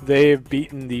 They've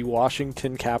beaten the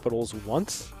Washington Capitals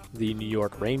once, the New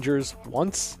York Rangers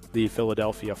once, the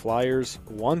Philadelphia Flyers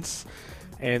once,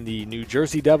 and the New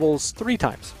Jersey Devils 3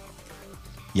 times.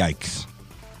 Yikes.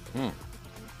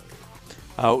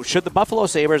 Should the Buffalo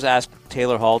Sabres ask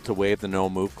Taylor Hall to waive the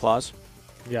no-move clause?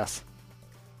 Yes.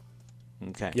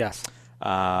 Okay. Yes.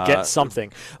 Get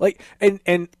something.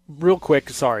 And real quick,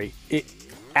 sorry.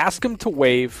 Ask him to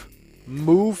waive,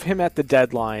 move him at the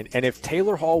deadline, and if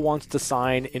Taylor Hall wants to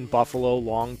sign in Buffalo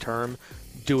long-term,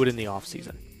 do it in the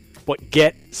offseason. But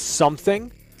get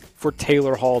something for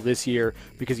Taylor Hall this year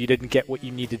because you didn't get what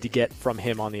you needed to get from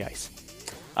him on the ice.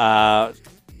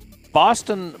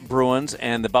 Boston Bruins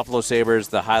and the Buffalo Sabres,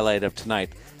 the highlight of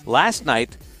tonight. Last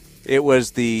night, it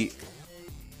was the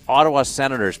Ottawa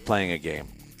Senators playing a game.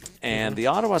 And the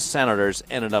Ottawa Senators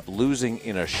ended up losing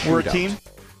in a shootout. We're a team?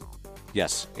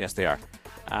 Yes, they are.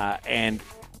 And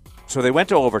so they went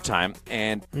to overtime,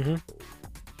 and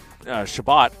Thomas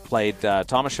Chabot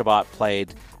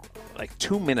played like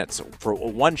 2 minutes for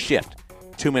one shift,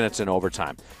 2 minutes in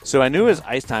overtime. So I knew his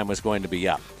ice time was going to be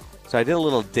up. So I did a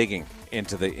little digging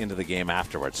into the game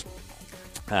afterwards,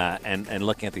 and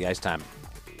looking at the ice time.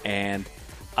 And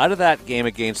out of that game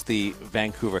against the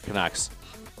Vancouver Canucks,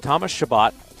 Thomas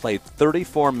Chabot played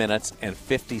 34 minutes and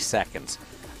 50 seconds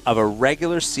of a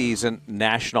regular season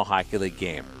National Hockey League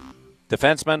game.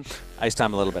 Defenseman, ice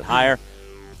time a little bit higher,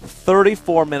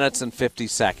 34 minutes and 50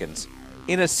 seconds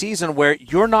in a season where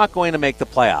you're not going to make the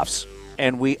playoffs.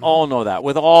 And we all know that.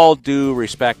 With all due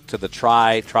respect to the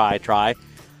try,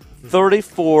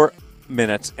 34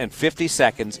 minutes and 50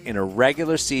 seconds in a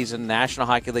regular season National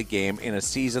Hockey League game in a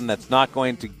season that's not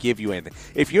going to give you anything.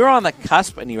 If you're on the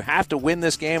cusp and you have to win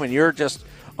this game and you're just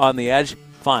on the edge,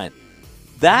 fine.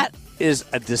 That is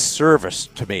a disservice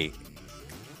to me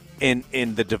in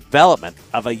the development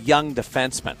of a young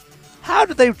defenseman. How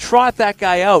did they trot that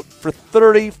guy out for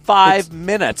 35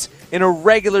 minutes in a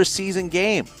regular season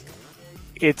game?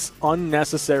 It's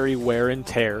unnecessary wear and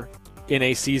tear in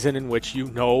a season in which you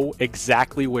know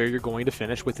exactly where you're going to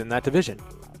finish within that division.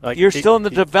 You're still in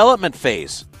the development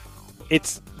phase.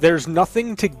 There's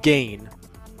nothing to gain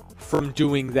from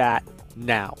doing that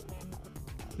now.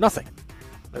 Nothing.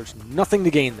 There's nothing to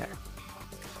gain there.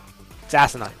 It's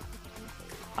asinine.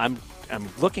 I'm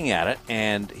looking at it,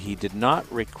 and he did not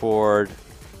record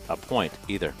a point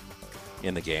either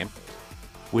in the game,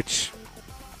 which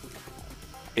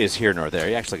is here nor there.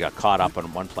 He actually got caught up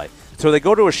on one play. So they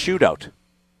go to a shootout.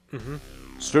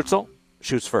 Stützle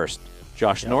shoots first.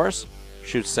 Josh Norris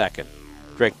shoots second.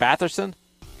 Drake Batherson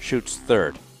shoots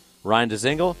third. Ryan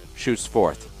Dzingel shoots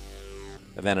fourth.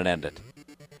 And then it ended.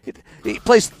 He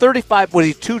plays 35. Was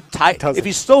he too tight? If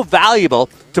he's so valuable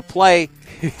to play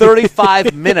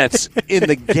 35 minutes in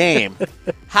the game,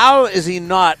 how is he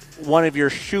not one of your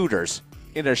shooters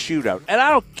in a shootout? And I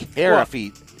don't care if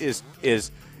he is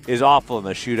awful in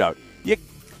the shootout. You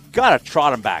got to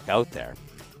trot him back out there.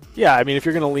 Yeah, I mean, if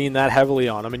you're going to lean that heavily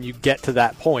on him and you get to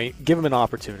that point, give him an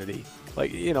opportunity.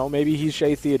 Like, maybe he's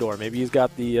Shea Theodore. Maybe he's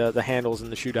got the handles in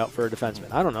the shootout for a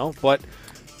defenseman. I don't know, but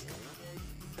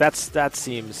that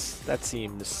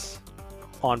seems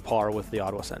on par with the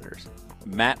Ottawa Senators.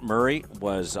 Matt Murray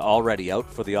was already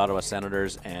out for the Ottawa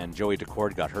Senators, and Joey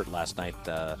Decord got hurt last night.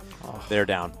 They're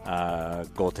down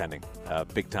goaltending.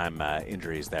 Big-time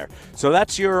injuries there. So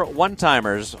that's your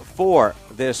one-timers for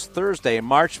this Thursday,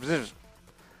 March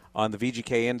on the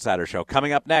VGK Insider Show.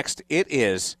 Coming up next, it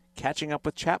is Catching Up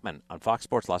with Chapman on Fox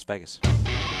Sports Las Vegas.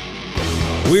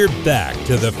 We're back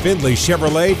to the Findlay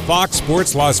Chevrolet Fox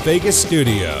Sports Las Vegas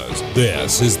studios.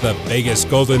 This is the Vegas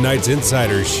Golden Knights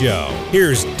Insider Show.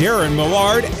 Here's Darren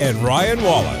Millard and Ryan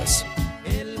Wallace.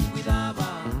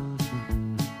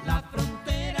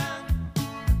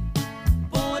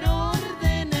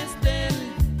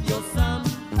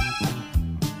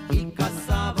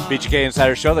 VGK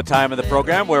Insider Show, the time of the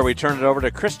program where we turn it over to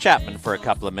Chris Chapman for a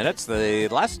couple of minutes. The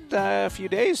last few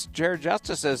days, Jared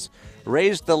Justice has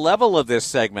raised the level of this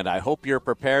segment. I hope you're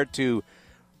prepared to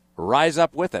rise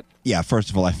up with it. Yeah, first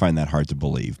of all, I find that hard to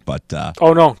believe, but...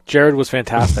 oh, no, Jared was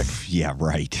fantastic. Yeah,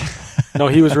 right. No,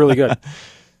 he was really good.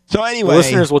 So anyway... The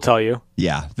listeners will tell you.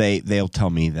 Yeah, they'll tell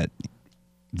me that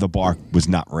the bar was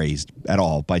not raised at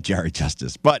all by Jared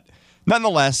Justice. But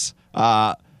nonetheless...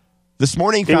 this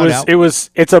morning found out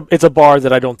it's a bar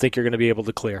that I don't think you're going to be able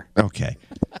to clear. Okay.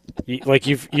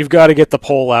 You've got to get the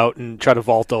pole out and try to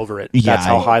vault over it. Yeah, that's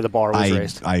how high the bar was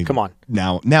raised. Come on.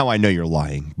 Now I know you're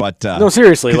lying, but no,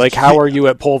 seriously, how are you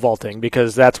at pole vaulting?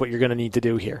 Because that's what you're going to need to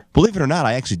do here. Believe it or not,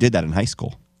 I actually did that in high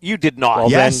school. You did not.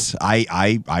 Well, yes,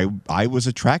 I was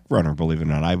a track runner. Believe it or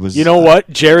not, I was. You know what?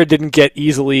 Jared didn't get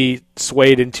easily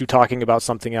swayed into talking about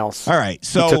something else. All right,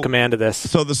 so he took command of this.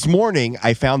 So this morning,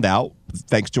 I found out,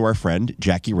 thanks to our friend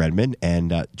Jackie Redmond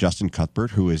and Justin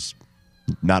Cuthbert, who is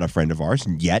not a friend of ours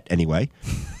yet, anyway.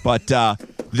 But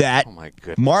that Oh, my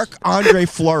goodness. Marc-Andre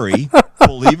Fleury,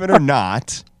 believe it or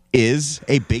not, is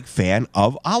a big fan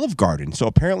of Olive Garden. So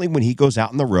apparently when he goes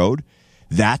out on the road,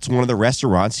 that's one of the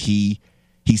restaurants he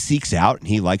seeks out, and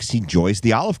he enjoys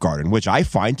the Olive Garden, which I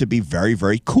find to be very,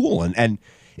 very cool. And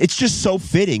it's just so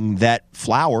fitting that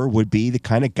Flower would be the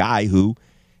kind of guy who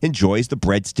enjoys the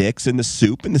breadsticks and the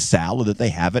soup and the salad that they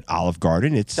have at Olive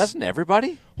Garden. Doesn't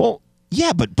everybody? Well,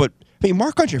 yeah, but I mean,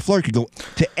 Marc-Andre Fleury could go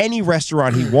to any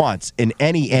restaurant he wants in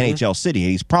any NHL city,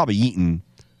 and he's probably eating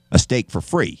a steak for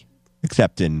free,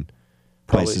 except in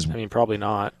places. Probably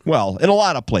not. Well, in a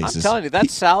lot of places. I'm telling you, that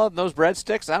salad and those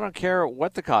breadsticks, I don't care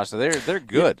what the cost are. They're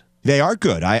good. They are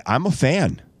good. I'm a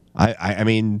fan. I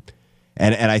mean,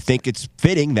 and I think it's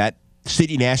fitting that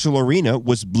City National Arena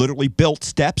was literally built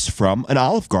steps from an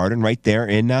Olive Garden right there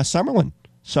in Summerlin.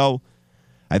 So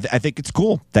I think it's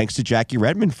cool. Thanks to Jackie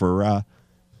Redmond for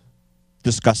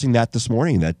discussing that this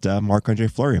morning, that Marc-Andre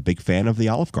Fleury, a big fan of the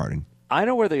Olive Garden. I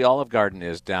know where the Olive Garden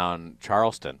is down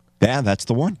Charleston. Yeah, that's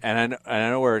the one. And I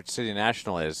know where City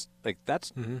National is. Like,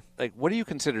 that's like, what do you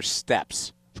consider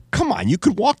steps? Come on, you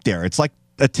could walk there. It's like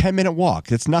a 10-minute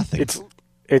walk. It's nothing.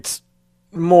 It's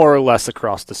more or less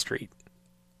across the street.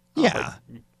 Yeah.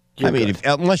 I mean,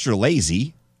 unless you're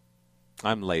lazy.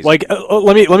 I'm lazy. Like,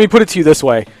 let me put it to you this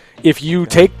way: if you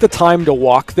take the time to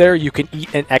walk there, you can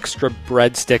eat an extra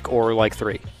breadstick or like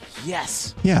 3.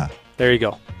 Yes. Yeah. There you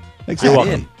go. Exactly. You're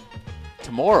welcome.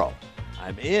 Tomorrow,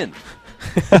 I'm in.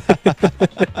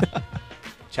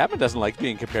 Chapman doesn't like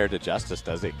being compared to Justice,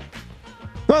 does he?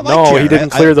 No, I like No, Jared. he didn't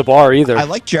clear the bar either. I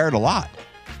like Jared a lot.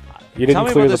 He didn't Tell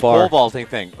me clear about the this bar. pole vaulting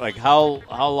thing. Like, how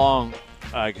long,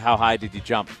 how high did you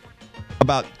jump?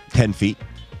 About 10 feet.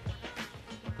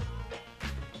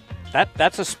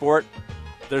 That's a sport.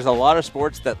 There's a lot of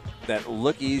sports that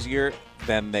look easier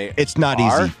than they It's not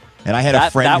are. easy. And I had a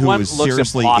friend who one was looks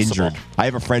seriously impossible. injured. I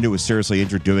have a friend who was seriously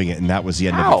injured doing it, and that was the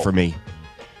end of How? it for me.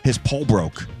 His pole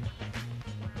broke.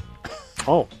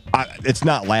 Oh. It's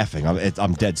not laughing.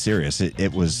 I'm dead serious.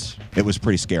 It was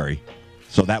pretty scary.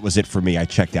 So that was it for me. I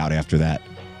checked out after that.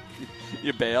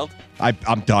 You bailed?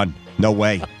 I'm done. No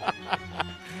way.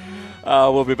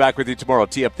 We'll be back with you tomorrow.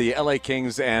 Tee up the LA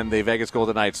Kings and the Vegas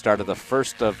Golden Knights. Start of the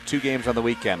first of 2 games on the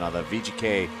weekend on the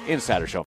VGK Insider Show.